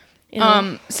 You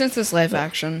know? Since this live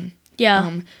action,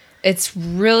 Yeah. it's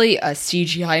really a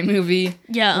CGI movie.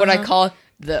 Yeah, What I call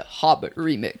the Hobbit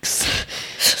remix.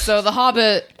 So the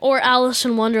Hobbit... Or Alice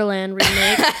in Wonderland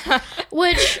remake.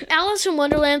 Which, Alice in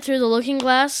Wonderland Through the Looking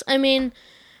Glass, I mean...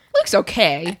 looks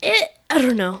okay. I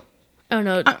don't know.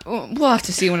 We'll have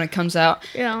to see when it comes out.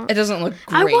 Yeah. It doesn't look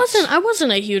I great.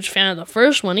 wasn't a huge fan of the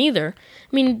first one either.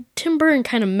 I mean, Tim Burton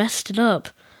kind of messed it up.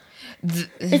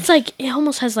 It's like, it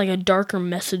almost has like a darker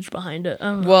message behind it. I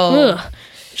don't know. Well- Ugh.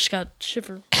 Just got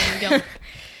shiver. There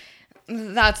we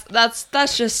go.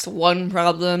 That's just one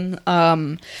problem.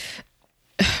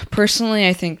 Personally,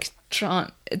 I think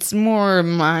it's more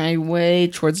my way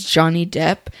towards Johnny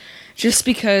Depp, just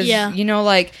because Yeah.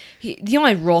 the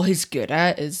only role he's good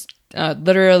at is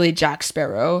literally Jack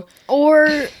Sparrow. Or,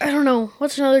 I don't know,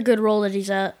 what's another good role that he's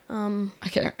at? I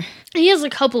can't. He has a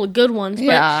couple of good ones, but,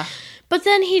 Yeah, but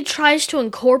then he tries to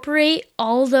incorporate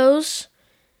all those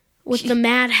with the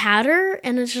Mad Hatter,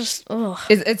 and it's just, ugh.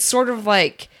 it's sort of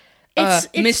like It's-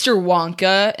 Mr.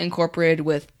 Wonka incorporated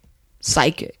with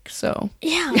psychic. So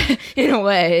Yeah, in a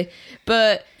way,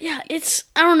 but yeah, it's,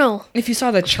 I don't know. if you saw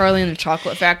the Charlie and the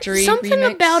Chocolate Factory Something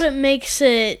remix, about it makes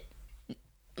it,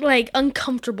 like,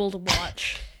 uncomfortable to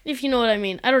watch, if you know what I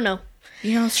mean. I don't know.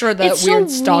 sort of that It's so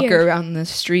weird stalker weird. around the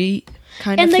street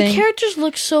kind And of the thing. characters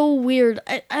look so weird.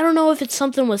 I don't know if it's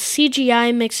something with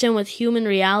CGI mixed in with human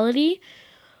reality,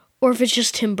 or if it's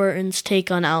just Tim Burton's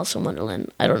take on Alice in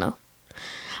Wonderland. I don't know.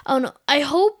 Oh no! I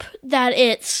hope that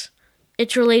it's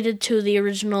related to the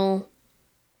original.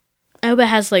 I hope it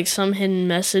has like some hidden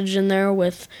message in there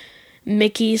with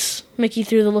Mickey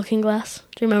Through the Looking Glass.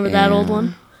 Do you remember that old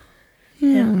one?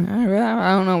 Yeah,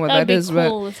 I don't know what That'd that be is,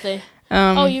 cool if they.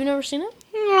 but Oh, you've never seen it?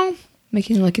 no,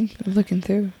 Mickey looking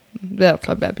through. Blah,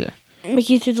 blah, blah, blah.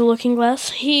 Mickey Through the Looking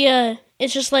Glass.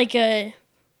 It's just like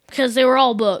because they were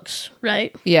all books,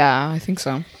 right? Yeah, I think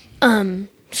so.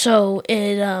 So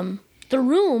it, the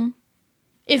room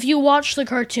if you watch the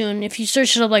cartoon, if you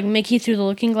search it up like Mickey Through the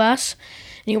Looking Glass,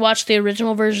 and you watch the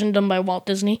original version done by Walt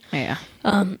Disney. Yeah.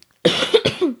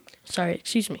 Sorry,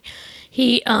 excuse me.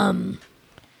 He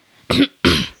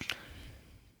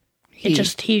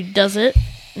he does it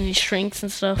and he shrinks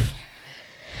and stuff.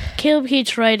 Caleb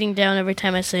keeps writing down every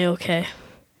time I say okay.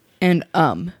 And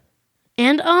And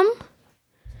No,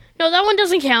 that one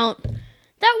doesn't count.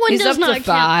 That one he's does up not to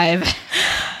count. 5.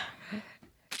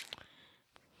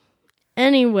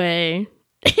 Anyway,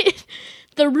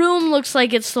 the room looks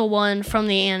like it's the one from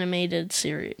the animated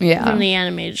series. Yeah. From the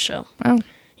animated show. Well,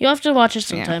 You'll have to watch it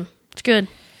sometime. It's good.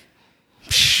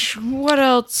 what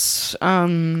else? What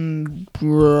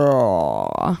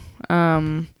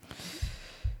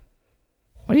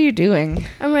are you doing?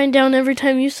 I'm writing down every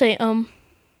time you say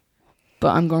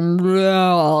But I'm going.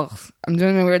 I'm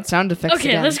doing a weird sound effects. Okay,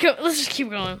 again. let's go. Let's just keep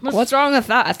going. What's wrong with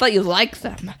that? I thought you liked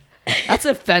them. That's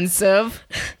offensive.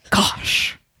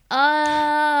 Gosh. Who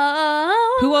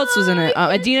else was in it?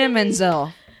 Idina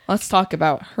Menzel. Let's talk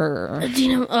about her.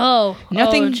 Nothing. Nothing- Oh,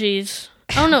 jeez.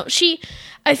 I don't know.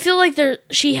 I feel like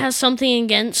she has something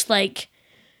against like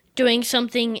doing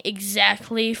something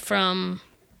exactly from.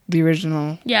 The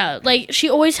original. Yeah, like she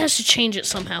always has to change it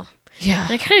somehow. Yeah.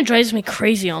 And it kind of drives me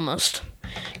crazy almost.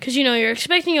 Because, you're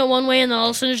expecting it one way and then all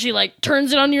of a sudden she, like,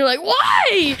 turns it on and you're like,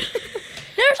 why?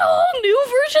 There's a whole new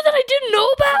version that I didn't know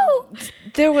about.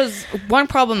 There was one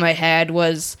problem I had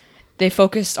was they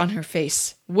focused on her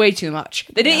face way too much.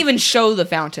 They didn't even show the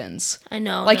fountains. I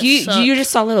know. Like, that you sucked.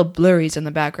 just saw little blurries in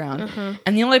the background.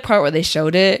 And the only part where they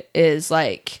showed it is,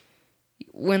 like,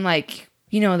 when, like,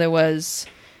 there was...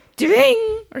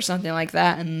 ding! Or something like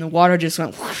that, and the water just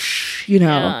went whoosh,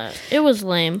 Yeah, it was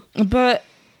lame. But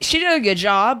she did a good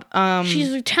job.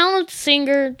 She's a talented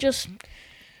singer, just...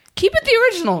 Keep it the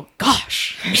original.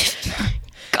 Gosh.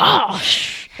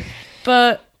 Gosh!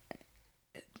 But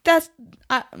that's...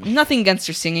 nothing against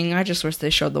her singing. I just wish they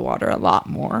showed the water a lot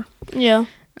more. Yeah.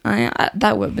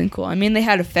 That would have been cool. I mean, they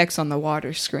had effects on the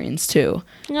water screens, too.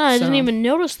 No, I didn't even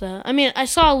notice that. I mean, I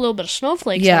saw a little bit of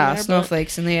snowflakes Yeah, on there,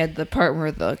 snowflakes, and they had the part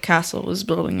where the castle was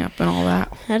building up and all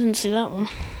that. I didn't see that one.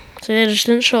 So they just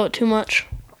didn't show it too much.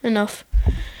 Enough.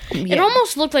 Yeah. It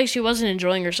almost looked like she wasn't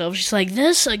enjoying herself. She's like,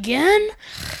 this again?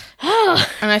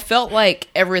 And I felt like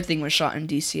everything was shot in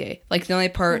DCA. Like, the only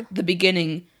part, the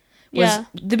beginning...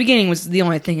 The beginning was the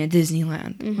only thing at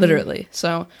Disneyland, literally.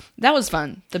 So that was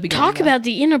fun. The beginning. Talk about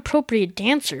the inappropriate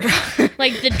dancer.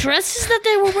 Like the dresses that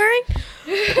they were wearing.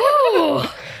 Ooh,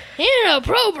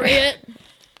 inappropriate.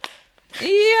 Yeah,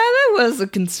 that was a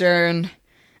concern.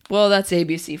 Well, that's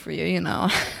ABC for you,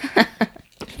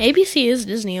 ABC is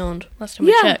Disney owned. Last time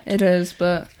I checked. It is,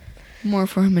 but more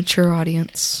for a mature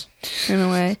audience in a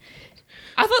way.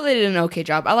 I thought they did an okay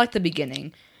job. I liked the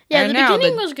beginning. Yeah, And the now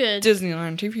beginning was good.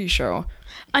 Disneyland TV show.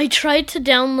 I tried to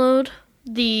download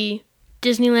the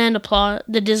Disneyland Applause,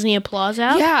 the Disney Applause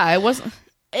app. Yeah, it wasn't.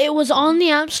 It was on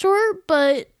the App Store,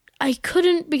 but I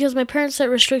couldn't because my parents set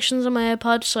restrictions on my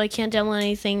iPod, so I can't download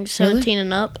anything 17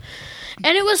 and up.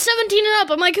 And it was 17 and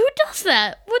up. I'm like, who does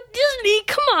that? What Disney?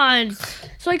 Come on.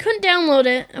 So I couldn't download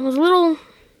it. I was a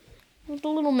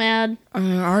little mad.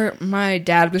 My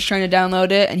dad was trying to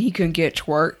download it, and he couldn't get it to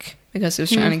work because he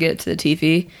was trying to get it to the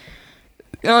TV.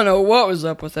 I don't know what was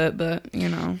up with it, but,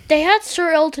 They had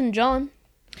Sir Elton John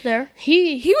there.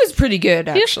 He was pretty good,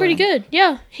 actually. He was pretty good,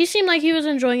 yeah. He seemed like he was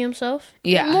enjoying himself.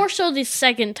 Yeah. More so the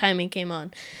second time he came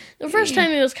on. The first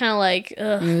time he was kind of like,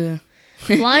 Yeah.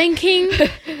 Lion King?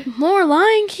 More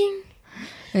Lion King?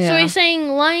 Yeah. So he's saying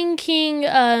Lion King,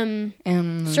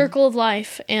 Circle of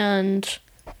Life, and...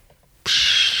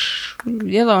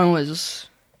 The other one was...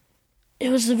 It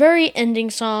was the very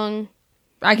ending song.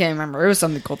 I can't remember. It was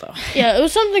something cool, though. Yeah, it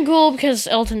was something cool because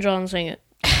Elton John sang it.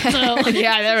 So,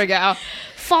 Yeah, there we go.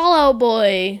 Fall Out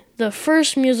Boy, the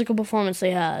first musical performance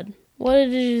they had. What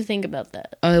did you think about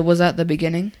that? Was that the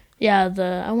beginning? Yeah,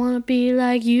 the I wanna be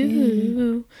like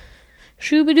you.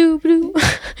 Shooby-doo-ba-doo.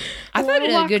 I thought it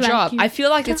did a good job. you. I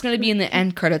feel like it's going to be in the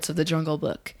end credits of The Jungle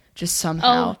Book. Just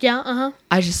somehow. Oh, yeah, uh-huh.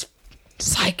 I just...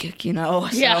 Psychic, So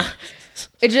Yeah.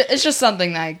 it's just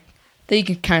something that you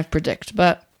can kind of predict.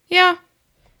 But, yeah.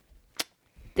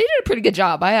 They did a pretty good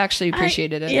job. I actually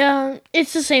appreciated it. Yeah,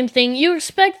 it's the same thing. You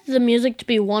expect the music to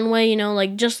be one way,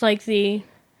 like just like the...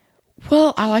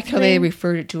 Well, I liked how they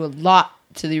referred it to a lot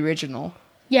to the original.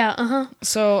 Yeah, uh-huh.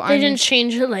 So They didn't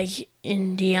change it like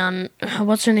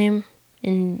what's her name?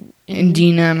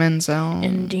 Indina Menzel.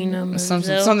 Indina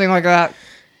Menzel. Something like that.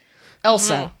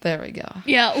 Elsa. There we go.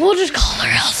 Yeah, we'll just call her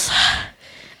Elsa.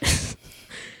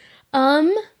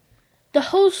 The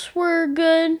hosts were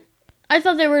good. I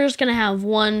thought they were just gonna have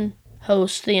one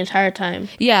host the entire time.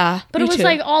 Yeah, But me it was too.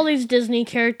 like all these Disney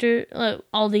characters,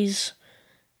 all these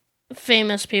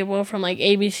famous people from like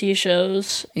ABC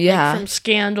shows. Yeah. Like from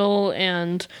Scandal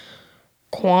and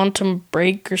Quantum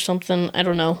Break or something. I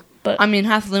don't know. But I mean,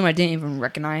 half of them I didn't even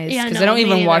recognize Yeah, because no, I don't me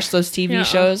even neither. watch those TV Yeah.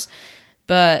 shows.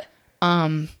 But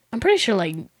I'm pretty sure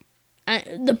like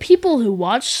the people who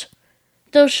watch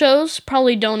those shows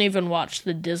probably don't even watch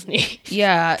the Disney.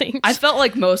 yeah, things. I felt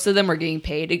like most of them were getting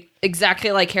paid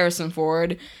exactly like Harrison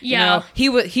Ford. You Yeah. know, he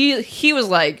was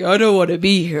like, I don't want to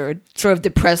be here, sort of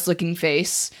depressed looking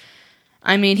face.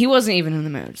 I mean, he wasn't even in the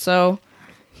mood. So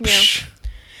Yeah.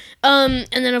 And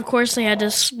then of course they had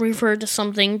to refer to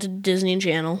something to Disney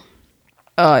Channel,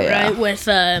 oh yeah, right? With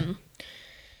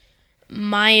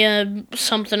Maya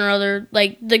something or other,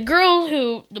 like the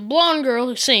blonde girl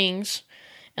who sings,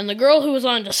 and the girl who was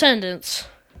on Descendants.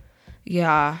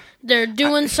 yeah. They're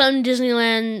doing some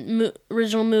Disneyland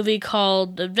original movie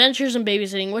called Adventures in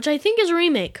Babysitting, which I think is a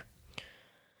remake.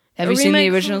 Have A you seen the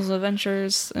remake original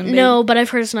Adventures? No, but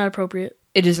I've heard it's not appropriate.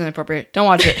 It is inappropriate. Don't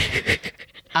watch it.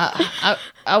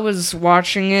 I was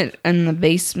watching it in the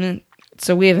basement.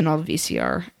 So we have an old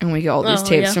VCR, and we get all these Oh,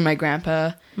 tapes yeah. from my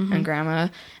grandpa and grandma,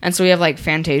 and so we have like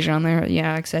Fantasia on there,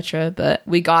 yeah, etc. But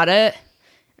we got it,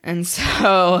 and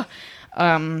so,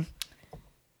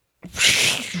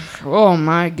 oh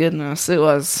my goodness, it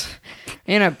was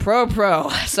in a pro.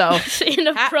 So In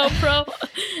a pro.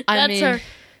 I mean-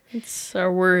 It's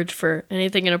our word for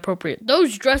anything inappropriate.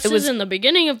 Those dresses was- in the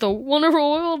beginning of the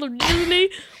Wonderful World of Disney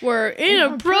were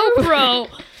inappropriate.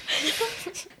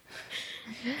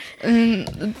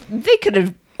 they could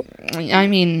have. I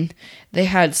mean, they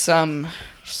had some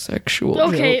sexual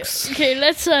jokes, Okay,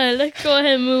 let's go ahead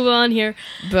and move on here.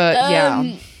 but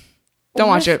yeah, don't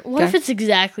watch it. What if okay? it's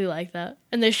exactly like that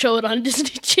and they show it on Disney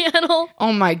Channel?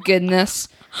 Oh my goodness.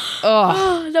 Oh,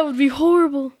 Oh, that would be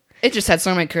horrible. it just had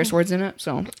so many curse words in it,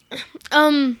 so.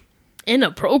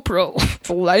 Inappropriate.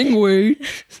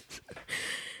 Language.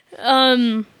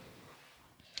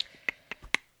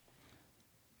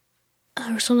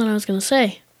 There was something I was gonna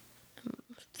say.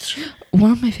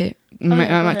 One of my favorite. go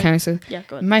ahead. Can I say? Yeah,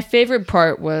 go ahead. My favorite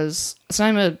part was, so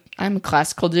I'm a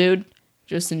classical dude,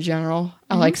 just in general.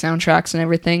 I like soundtracks and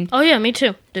everything. Oh yeah, me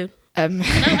too, dude. I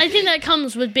think that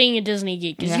comes with being a Disney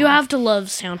geek, is you Yeah. have to love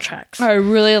soundtracks. I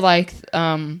really liked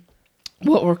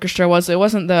what orchestra was it? It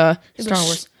wasn't the Star was-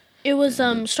 Wars. It was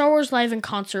Star Wars Live in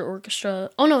Concert Orchestra.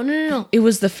 Oh no. It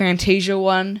was the Fantasia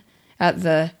one at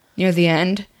the near the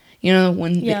end. You know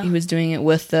when Yeah. he was doing it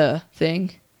with the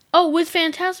thing. Oh, with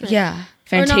Fantasmic. Yeah,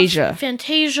 Or not, Fantasia.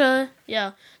 Fantasia.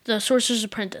 Yeah, the Sorcerer's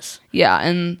Apprentice. Yeah,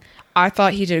 and I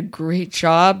thought he did a great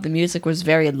job. The music was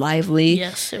very lively.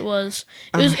 Yes, it was.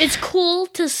 It's cool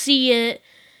to see it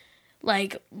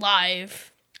like live.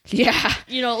 Yeah,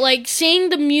 You know, like seeing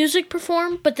the music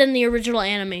perform, but then the original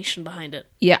animation behind it.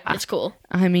 yeah. It's cool.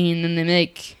 I mean, and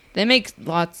they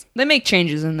make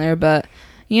changes in there, but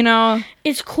you know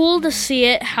It's cool to see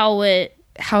it how it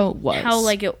was. how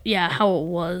it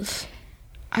was.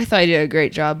 I thought he did a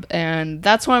great job, and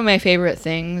that's one of my favorite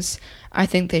things. I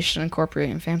think they should incorporate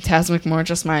in Fantasmic more.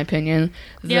 Just my opinion.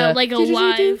 Yeah, like a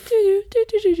live.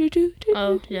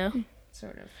 Oh yeah.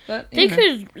 sort of. But They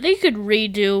could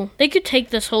redo. They could take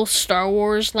this whole Star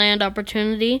Wars Land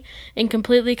opportunity and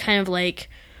completely kind of like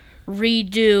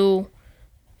redo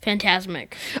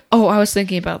Fantasmic Oh, I was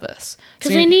thinking about this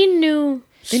because they need new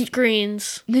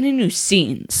screens. They need new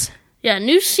scenes. Yeah,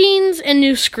 new scenes and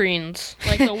new screens,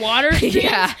 like the water screens.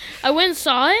 Yeah. I went and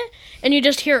saw it, and you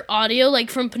just hear audio like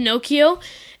from Pinocchio,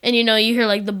 and you hear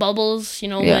like the bubbles.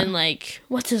 Yeah. When like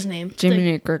what's his name?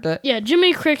 Jiminy Cricket. Yeah,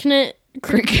 Jimmy Cricket.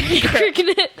 Cricket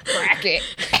Cricket.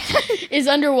 is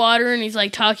underwater and he's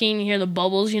like talking and you hear the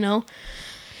bubbles,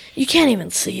 You can't even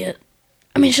see it.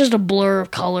 I mean, it's just a blur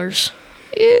of colors.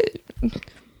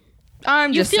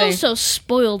 I'm You just feel saying. so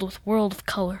spoiled with World of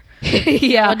Color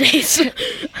yeah. nowadays. The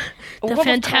World of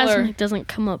Color. Fantasmic doesn't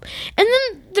come up. And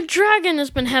then the dragon has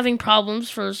been having problems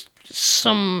for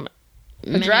some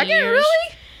The dragon, years.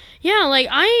 really? Yeah, like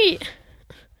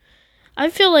I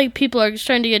feel like people are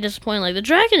starting to get disappointed. Like the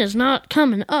dragon is not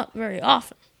coming up very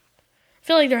often. I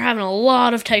feel like they're having a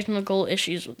lot of technical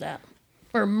issues with that.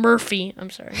 Or Murphy, I'm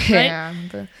sorry. Right? Yeah,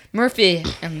 the Murphy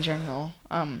in general.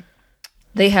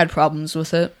 They had problems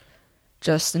with it.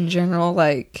 Just in general,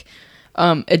 like,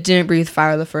 it didn't breathe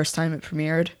fire the first time it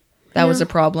premiered. That was a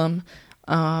problem.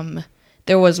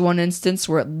 There was one instance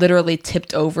where it literally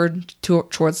tipped over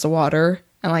towards the water,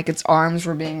 and like its arms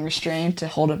were being restrained to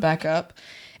hold it back up.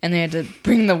 and they had to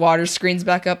bring the water screens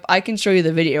back up. I can show you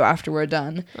the video after we're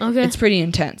done. Okay. It's pretty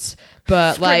intense.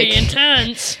 But Pretty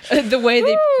intense. the way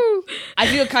they, Woo! I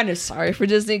feel kind of sorry for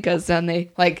Disney because then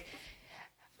they like.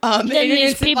 Then in an these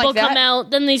instant people like that- come out.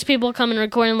 Then these people come and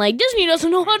record and like Disney doesn't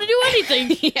know how to do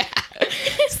anything. Yeah.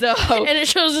 So And it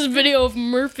shows this video of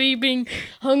Murphy being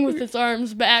hung with his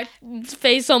arms back, his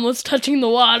face almost touching the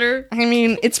water. I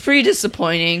mean, it's pretty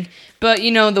disappointing, but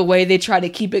you know the way they try to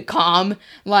keep it calm,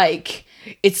 like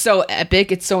it's so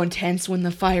epic, it's so intense when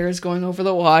the fire is going over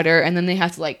the water, and then they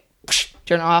have to like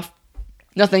turn off,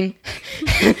 nothing.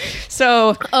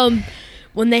 So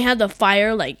When they had the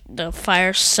fire, like the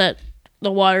fire set,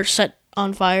 the water set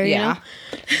on fire. You know?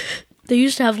 They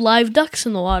used to have live ducks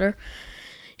in the water.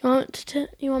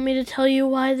 You want me to tell you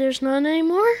why there's none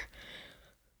anymore?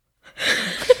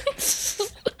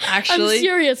 Actually, I'm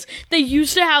serious. They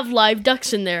used to have live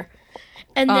ducks in there.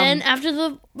 And then after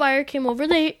the fire came over,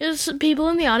 people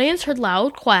in the audience heard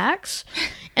loud quacks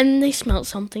and they smelled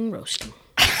something roasting.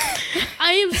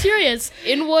 I am serious.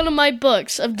 In one of my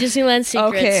books of Disneyland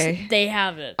Secrets, they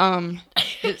have it.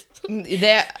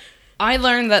 I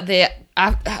learned that they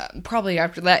probably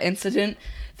after that incident,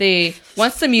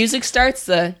 once the music starts,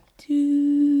 that's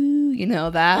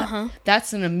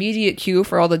an immediate cue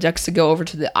for all the ducks to go over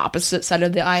to the opposite side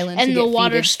of the island, And to the get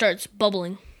water feeded. starts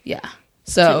bubbling. Yeah.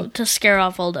 So To scare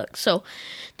off all ducks. So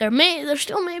there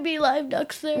still may be live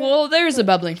ducks there. well, there's a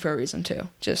bubbling for a reason too.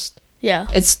 Just Yeah.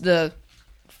 it's the.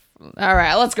 All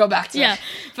right, let's go back to Yeah.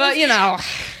 But you know,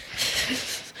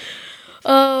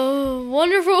 Oh,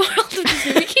 wonderful world of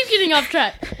Disney. We keep getting off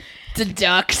track. the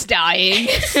ducks dying.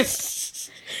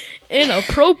 In a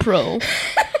pro.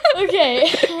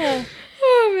 Okay.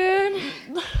 Oh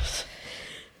man.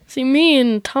 See, me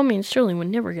and Tommy and Sterling would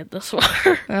never get this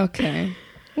far. Okay.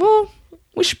 Well,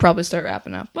 we should probably start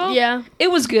wrapping up. Well, Yeah.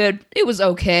 It was good. It was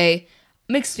okay.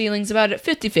 Mixed feelings about it.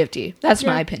 50-50. That's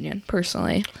my Yeah. opinion,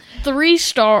 personally. 3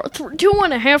 star,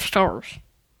 2.5 stars.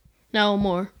 No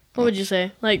more. What would you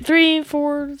say? Like 3,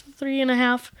 4,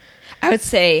 3.5? I would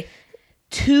say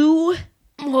 2.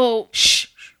 Whoa. Shh.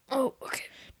 Oh, okay.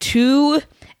 2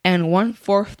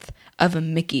 1/4 of a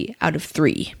Mickey out of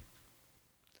 3.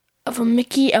 Of a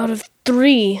Mickey out of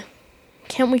 3.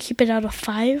 Can't we keep it out of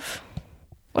 5?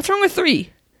 What's wrong with 3?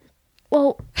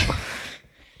 Well,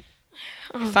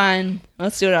 Fine.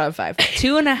 Let's do it out of 5.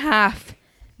 2.5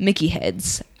 Mickey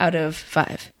heads out of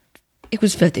 5. It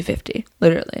was 50-50,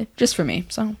 literally, just for me.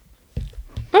 So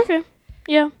okay.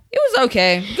 Yeah. it was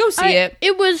okay. Go see it.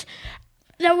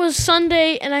 That was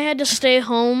Sunday, and I had to stay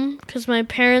home because my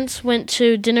parents went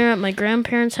to dinner at my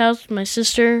grandparents' house with my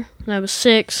sister, and I was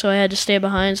sick, so I had to stay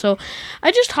behind. So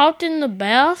I just hopped in the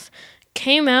bath,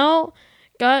 came out,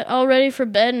 got all ready for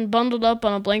bed, and bundled up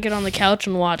on a blanket on the couch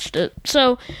and watched it.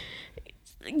 So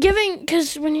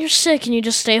because when you're sick and you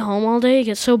just stay home all day, you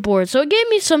get so bored. So it gave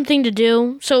me something to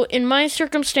do. So in my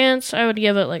circumstance, I would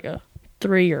give it like a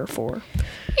 3 or 4.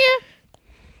 Yeah.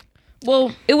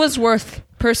 Well, it was worth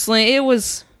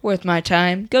my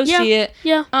time. Go see it.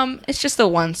 Yeah. It's just a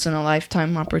once in a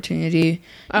lifetime opportunity.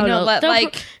 I don't know.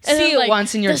 See it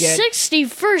once and you're the good.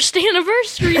 61st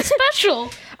anniversary special.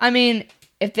 I mean,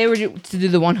 if they were to do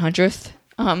the 100th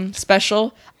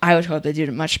special, I would hope they did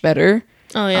it much better.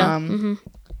 Oh yeah.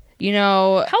 You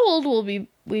know, How old will we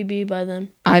be by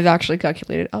then? I've actually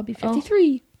calculated. I'll be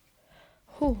 53.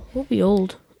 Oh, we'll be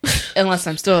old. Unless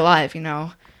I'm still alive, you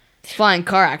know. Flying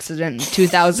car accident in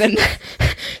 2000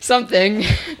 something.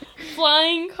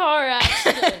 Flying car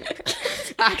accident.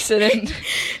 Accident.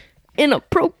 In a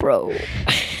pro.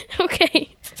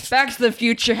 Okay. Back to the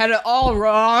Future had it all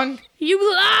wrong. You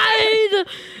lied.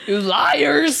 You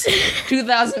liars.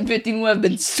 2015 would have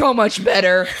been so much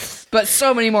better, but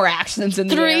so many more accidents in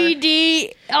the air.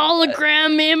 3D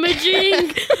hologram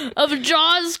imaging of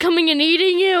Jaws coming and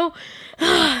eating you.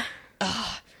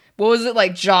 What was it,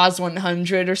 like Jaws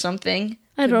 100 or something?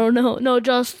 I don't know. No,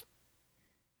 Jaws.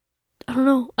 I don't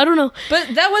know.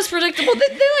 But that was predictable.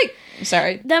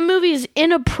 Sorry. That movie is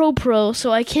in a pro,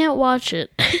 so I can't watch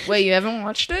it. Wait, you haven't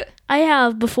watched it? I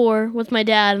have before with my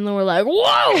dad, and then we're like,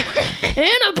 "Whoa, in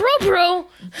a pro."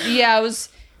 Yeah, it was.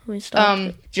 We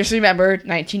stopped. Just remember,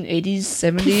 1980s,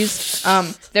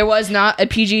 70s. There was not a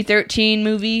PG-13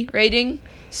 movie rating,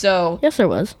 so Yes, there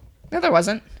was. no, there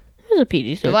wasn't. It was a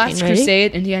PG-13 The Last rating.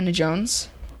 Crusade, Indiana Jones.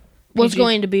 Was PG.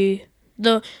 going to be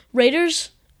the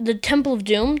Raiders, the Temple of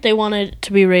Doom. They wanted it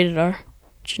to be rated R.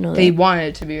 Did you know that? They wanted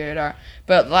it to be rated R,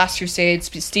 but Last Crusade,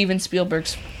 Steven Spielberg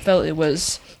felt it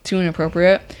was too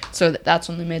inappropriate, so that's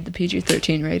when they made the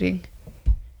PG-13 rating.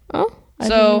 Oh, I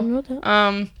So, didn't know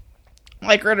that.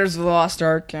 like Raiders of the Lost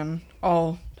Ark and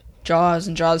all Jaws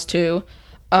and Jaws 2,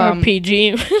 Or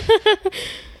PG.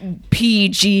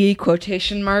 PG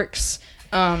quotation marks.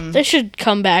 They should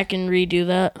come back and redo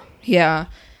that. Yeah.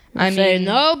 I Say, mean,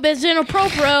 no, it's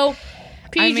inappropriate.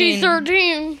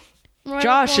 PG-13.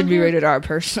 Josh should be rated R,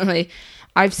 personally.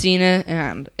 I've seen it,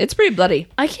 and it's pretty bloody.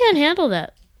 I can't handle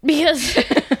that because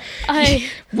Sorry.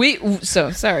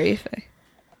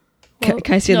 Can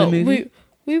I see the movie?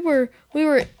 We were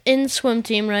in swim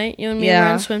team, right? You and me were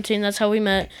in swim team. That's how we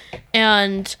met.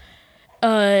 And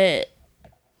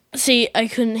see, I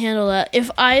couldn't handle that.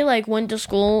 If I like went to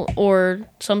school or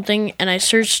something and I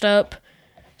searched up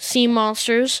sea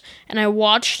monsters and I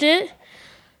watched it,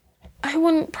 I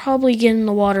wouldn't probably get in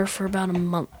the water for about a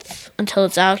month until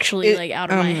it's actually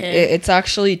out of my head. It's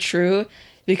actually true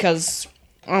because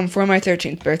for my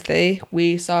 13th birthday,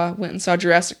 we went and saw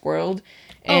Jurassic World.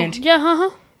 And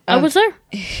I was there.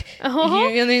 You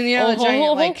know the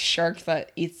giant shark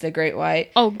that eats the great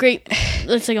white. Oh, great!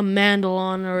 It's like a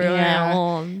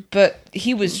mandolon But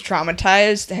he was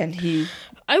traumatized, and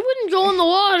I wouldn't go in the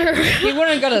water. He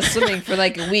wouldn't go to swimming for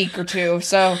like a week or two.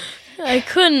 So I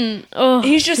couldn't. Oh,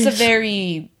 he's just a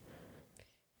very.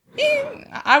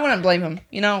 I wouldn't blame him.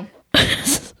 You know.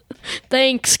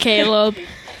 Thanks, Caleb.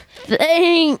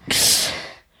 Thanks.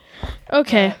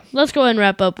 Okay, let's go ahead and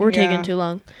wrap up. We're taking too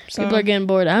long. People are getting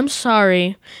bored. I'm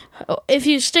sorry. If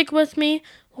you stick with me,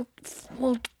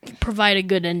 we'll provide a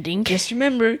good ending. Just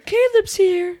remember, Caleb's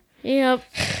here. Yep.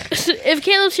 If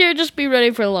Caleb's here, just be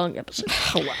ready for a long episode.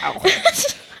 Oh, wow.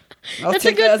 That's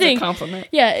a good thing. As a compliment.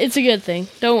 Yeah, it's a good thing.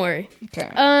 Don't worry.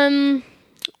 Okay.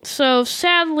 So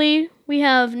sadly, we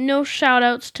have no shout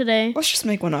outs today. Let's just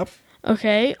make one up.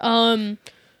 Okay.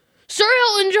 Sir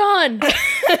Elton John,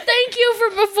 thank you for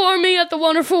performing at the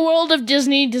wonderful world of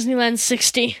Disneyland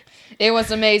 60. It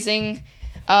was amazing.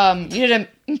 You did an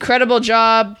incredible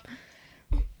job.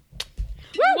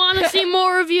 Want to see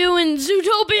more of you in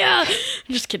Zootopia?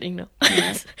 Just kidding, no.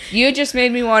 You just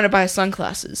made me want to buy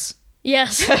sunglasses.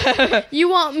 Yes. You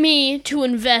want me to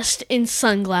invest in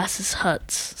sunglass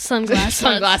huts.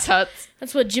 Sunglass huts.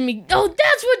 That's what Jimmy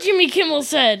Kimmel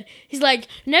said. He's like,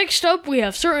 next up we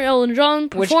have Sir Elton John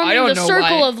performing The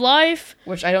Circle of Life.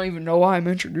 Which I don't even know why I'm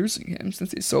introducing him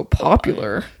since he's so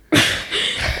popular.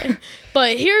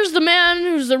 But here's the man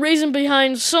who's the reason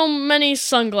behind so many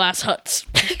sunglass huts.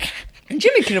 And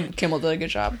Jimmy Kimmel did a good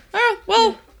job.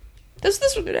 Well, this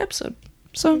was a good episode.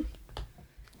 So,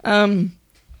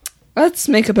 let's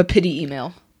make up a pity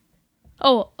email.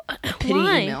 Oh, Pity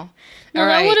why? email. No,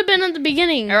 that would have been at the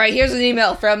beginning. All right, here's an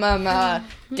email from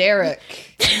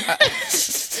Derek.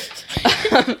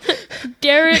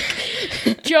 Derek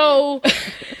Joe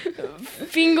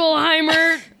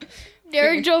Fingelheimer.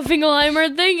 Derek Joe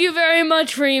Fingelheimer, thank you very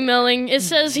much for emailing. It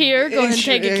says here, go ahead and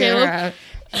take it, Caleb.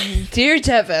 Dear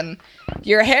Tevin,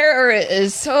 your hair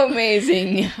is so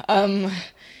amazing.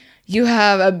 You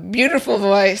have a beautiful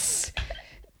voice.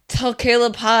 Tell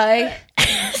Caleb hi,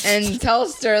 and tell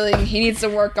Sterling he needs to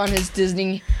work on his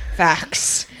Disney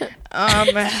facts.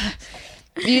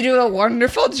 You do a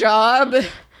wonderful job.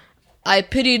 I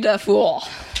pity the fool.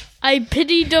 I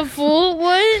pity the fool?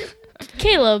 What?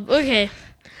 Caleb, okay.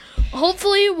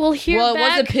 Hopefully we'll hear Well, it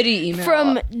back was a pity email.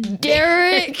 from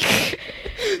Derek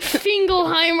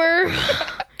Fingelheimer.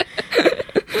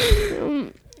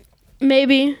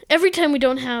 Maybe. Every time we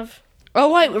don't have...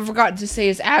 Oh, wait, we forgot to say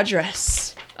his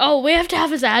address. Oh, we have to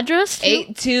have his address, too?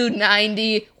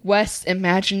 8290 West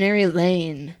Imaginary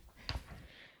Lane.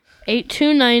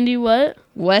 8290 what?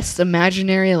 West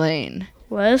Imaginary Lane.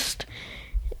 West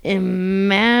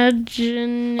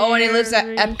Imaginary... Oh, and he lives at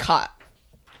Epcot.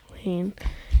 Lane.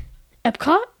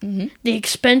 Epcot? Mm-hmm. The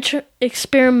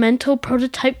experimental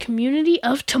prototype community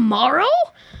of tomorrow?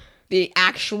 The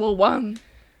actual one.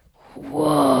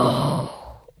 Whoa.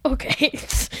 Okay.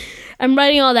 I'm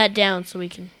writing all that down so we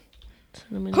can...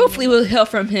 Hopefully we'll hear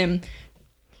from him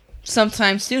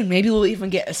sometime soon. Maybe we'll even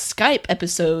get a Skype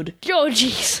episode. Oh,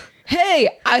 jeez.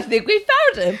 Hey, I think we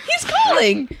found him. He's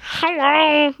calling.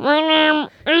 Hello, my name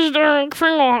is Derek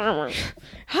Fingelheimer.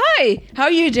 Hi, how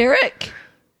are you, Derek?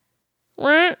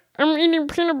 What? I'm eating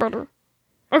peanut butter.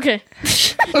 Okay.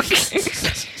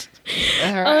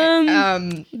 All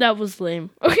right. That was lame.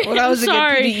 Okay, well, that was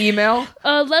sorry. a good pity email.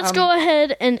 Let's go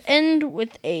ahead and end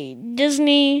with a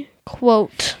Disney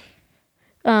quote.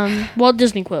 Walt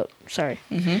Disney quote. Sorry.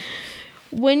 Mm-hmm.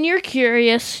 When you're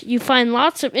curious, you find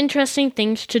lots of interesting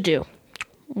things to do.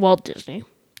 Walt Disney.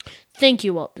 Thank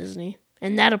you, Walt Disney.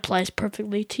 And that applies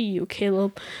perfectly to you,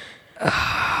 Caleb.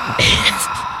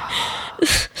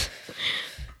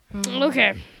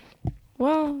 Okay.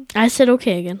 Well, I said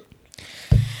okay again.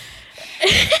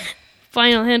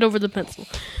 Fine, I'll hand over the pencil.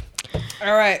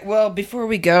 All right. Well, before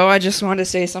we go, I just wanted to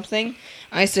say something.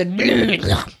 I said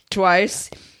twice,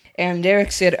 and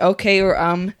Derek said okay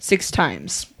or 6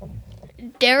 times.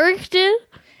 Derek did?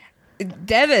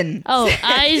 Devin. Oh,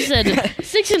 I said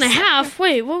 6.5.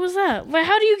 Wait, what was that? Wait,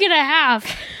 how do you get a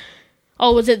half?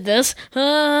 Oh, was it this?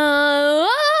 Oh,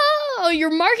 you're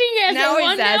marking it as Now a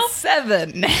 1 he's at now?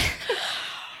 7.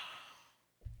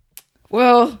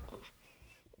 Well,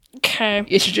 Okay.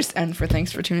 you should just end for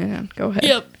thanks for tuning in. Go ahead.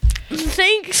 Yep.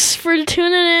 Thanks for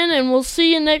tuning in, and we'll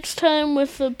see you next time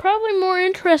with a probably more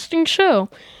interesting show.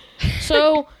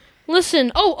 So,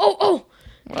 listen. Oh.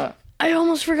 What? I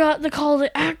almost forgot the call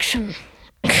to action.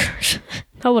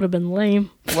 That would have been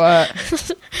lame. What?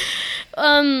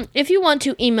 If you want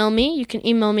to email me, you can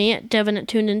email me at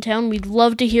devin@tunedintown. We'd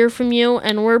love to hear from you,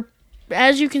 and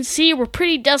as you can see, we're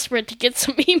pretty desperate to get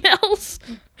some emails.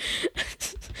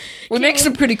 We make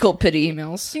some pretty cool pity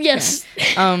emails. Yes.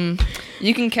 Okay.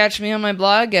 You can catch me on my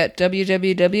blog at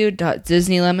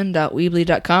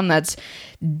www.disneylemon.weebly.com. That's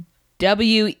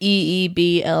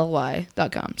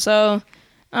weebly.com. So,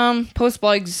 post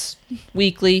blogs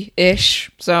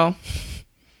weekly-ish. So,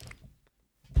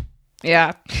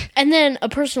 yeah. And then a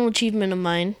personal achievement of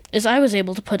mine is I was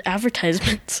able to put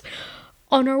advertisements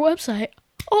on our website.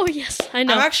 Oh, yes, I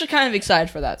know. I'm actually kind of excited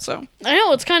for that, so. I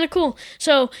know, it's kind of cool.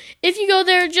 So, if you go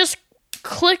there, just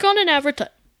click on an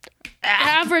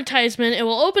advertisement. It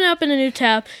will open up in a new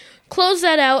tab. Close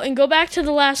that out and go back to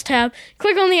the last tab.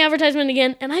 Click on the advertisement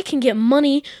again, and I can get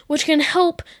money, which can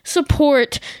help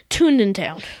support Tuned in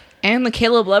Town. And the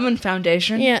Caleb Lemon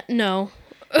Foundation. Yeah, no.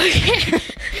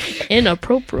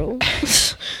 Inappropriate.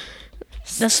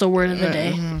 That's the word of the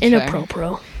day. Okay.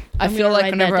 Inappropriate. I feel gonna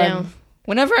like write that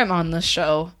whenever I'm on this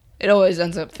show, it always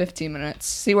ends up 15 minutes.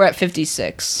 See, we're at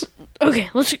 56.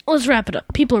 Okay, let's wrap it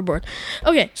up. People are bored.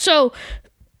 Okay, so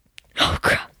oh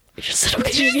crap. I just said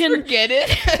okay again. Forget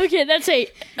it. Okay, that's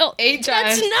 8. Oh, 8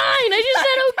 that's 9. times. I just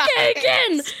said okay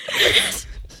again.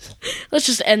 Let's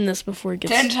just end this before it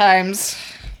gets 10 times.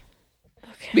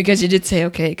 Okay. Because you did say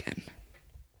okay again.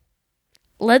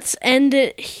 Let's end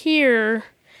it here.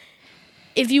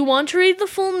 If you want to read the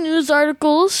full news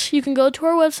articles, you can go to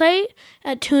our website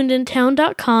at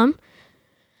tunedintown.com.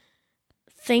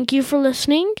 Thank you for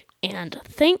listening, and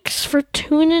thanks for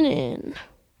tuning in.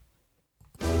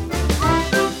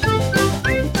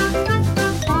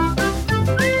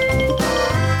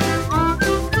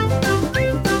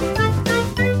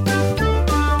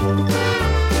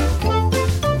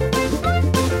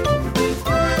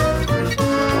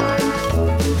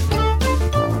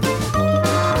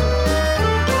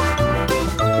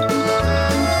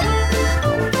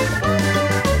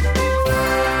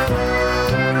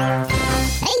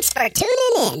 Thanks for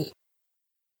tuning in.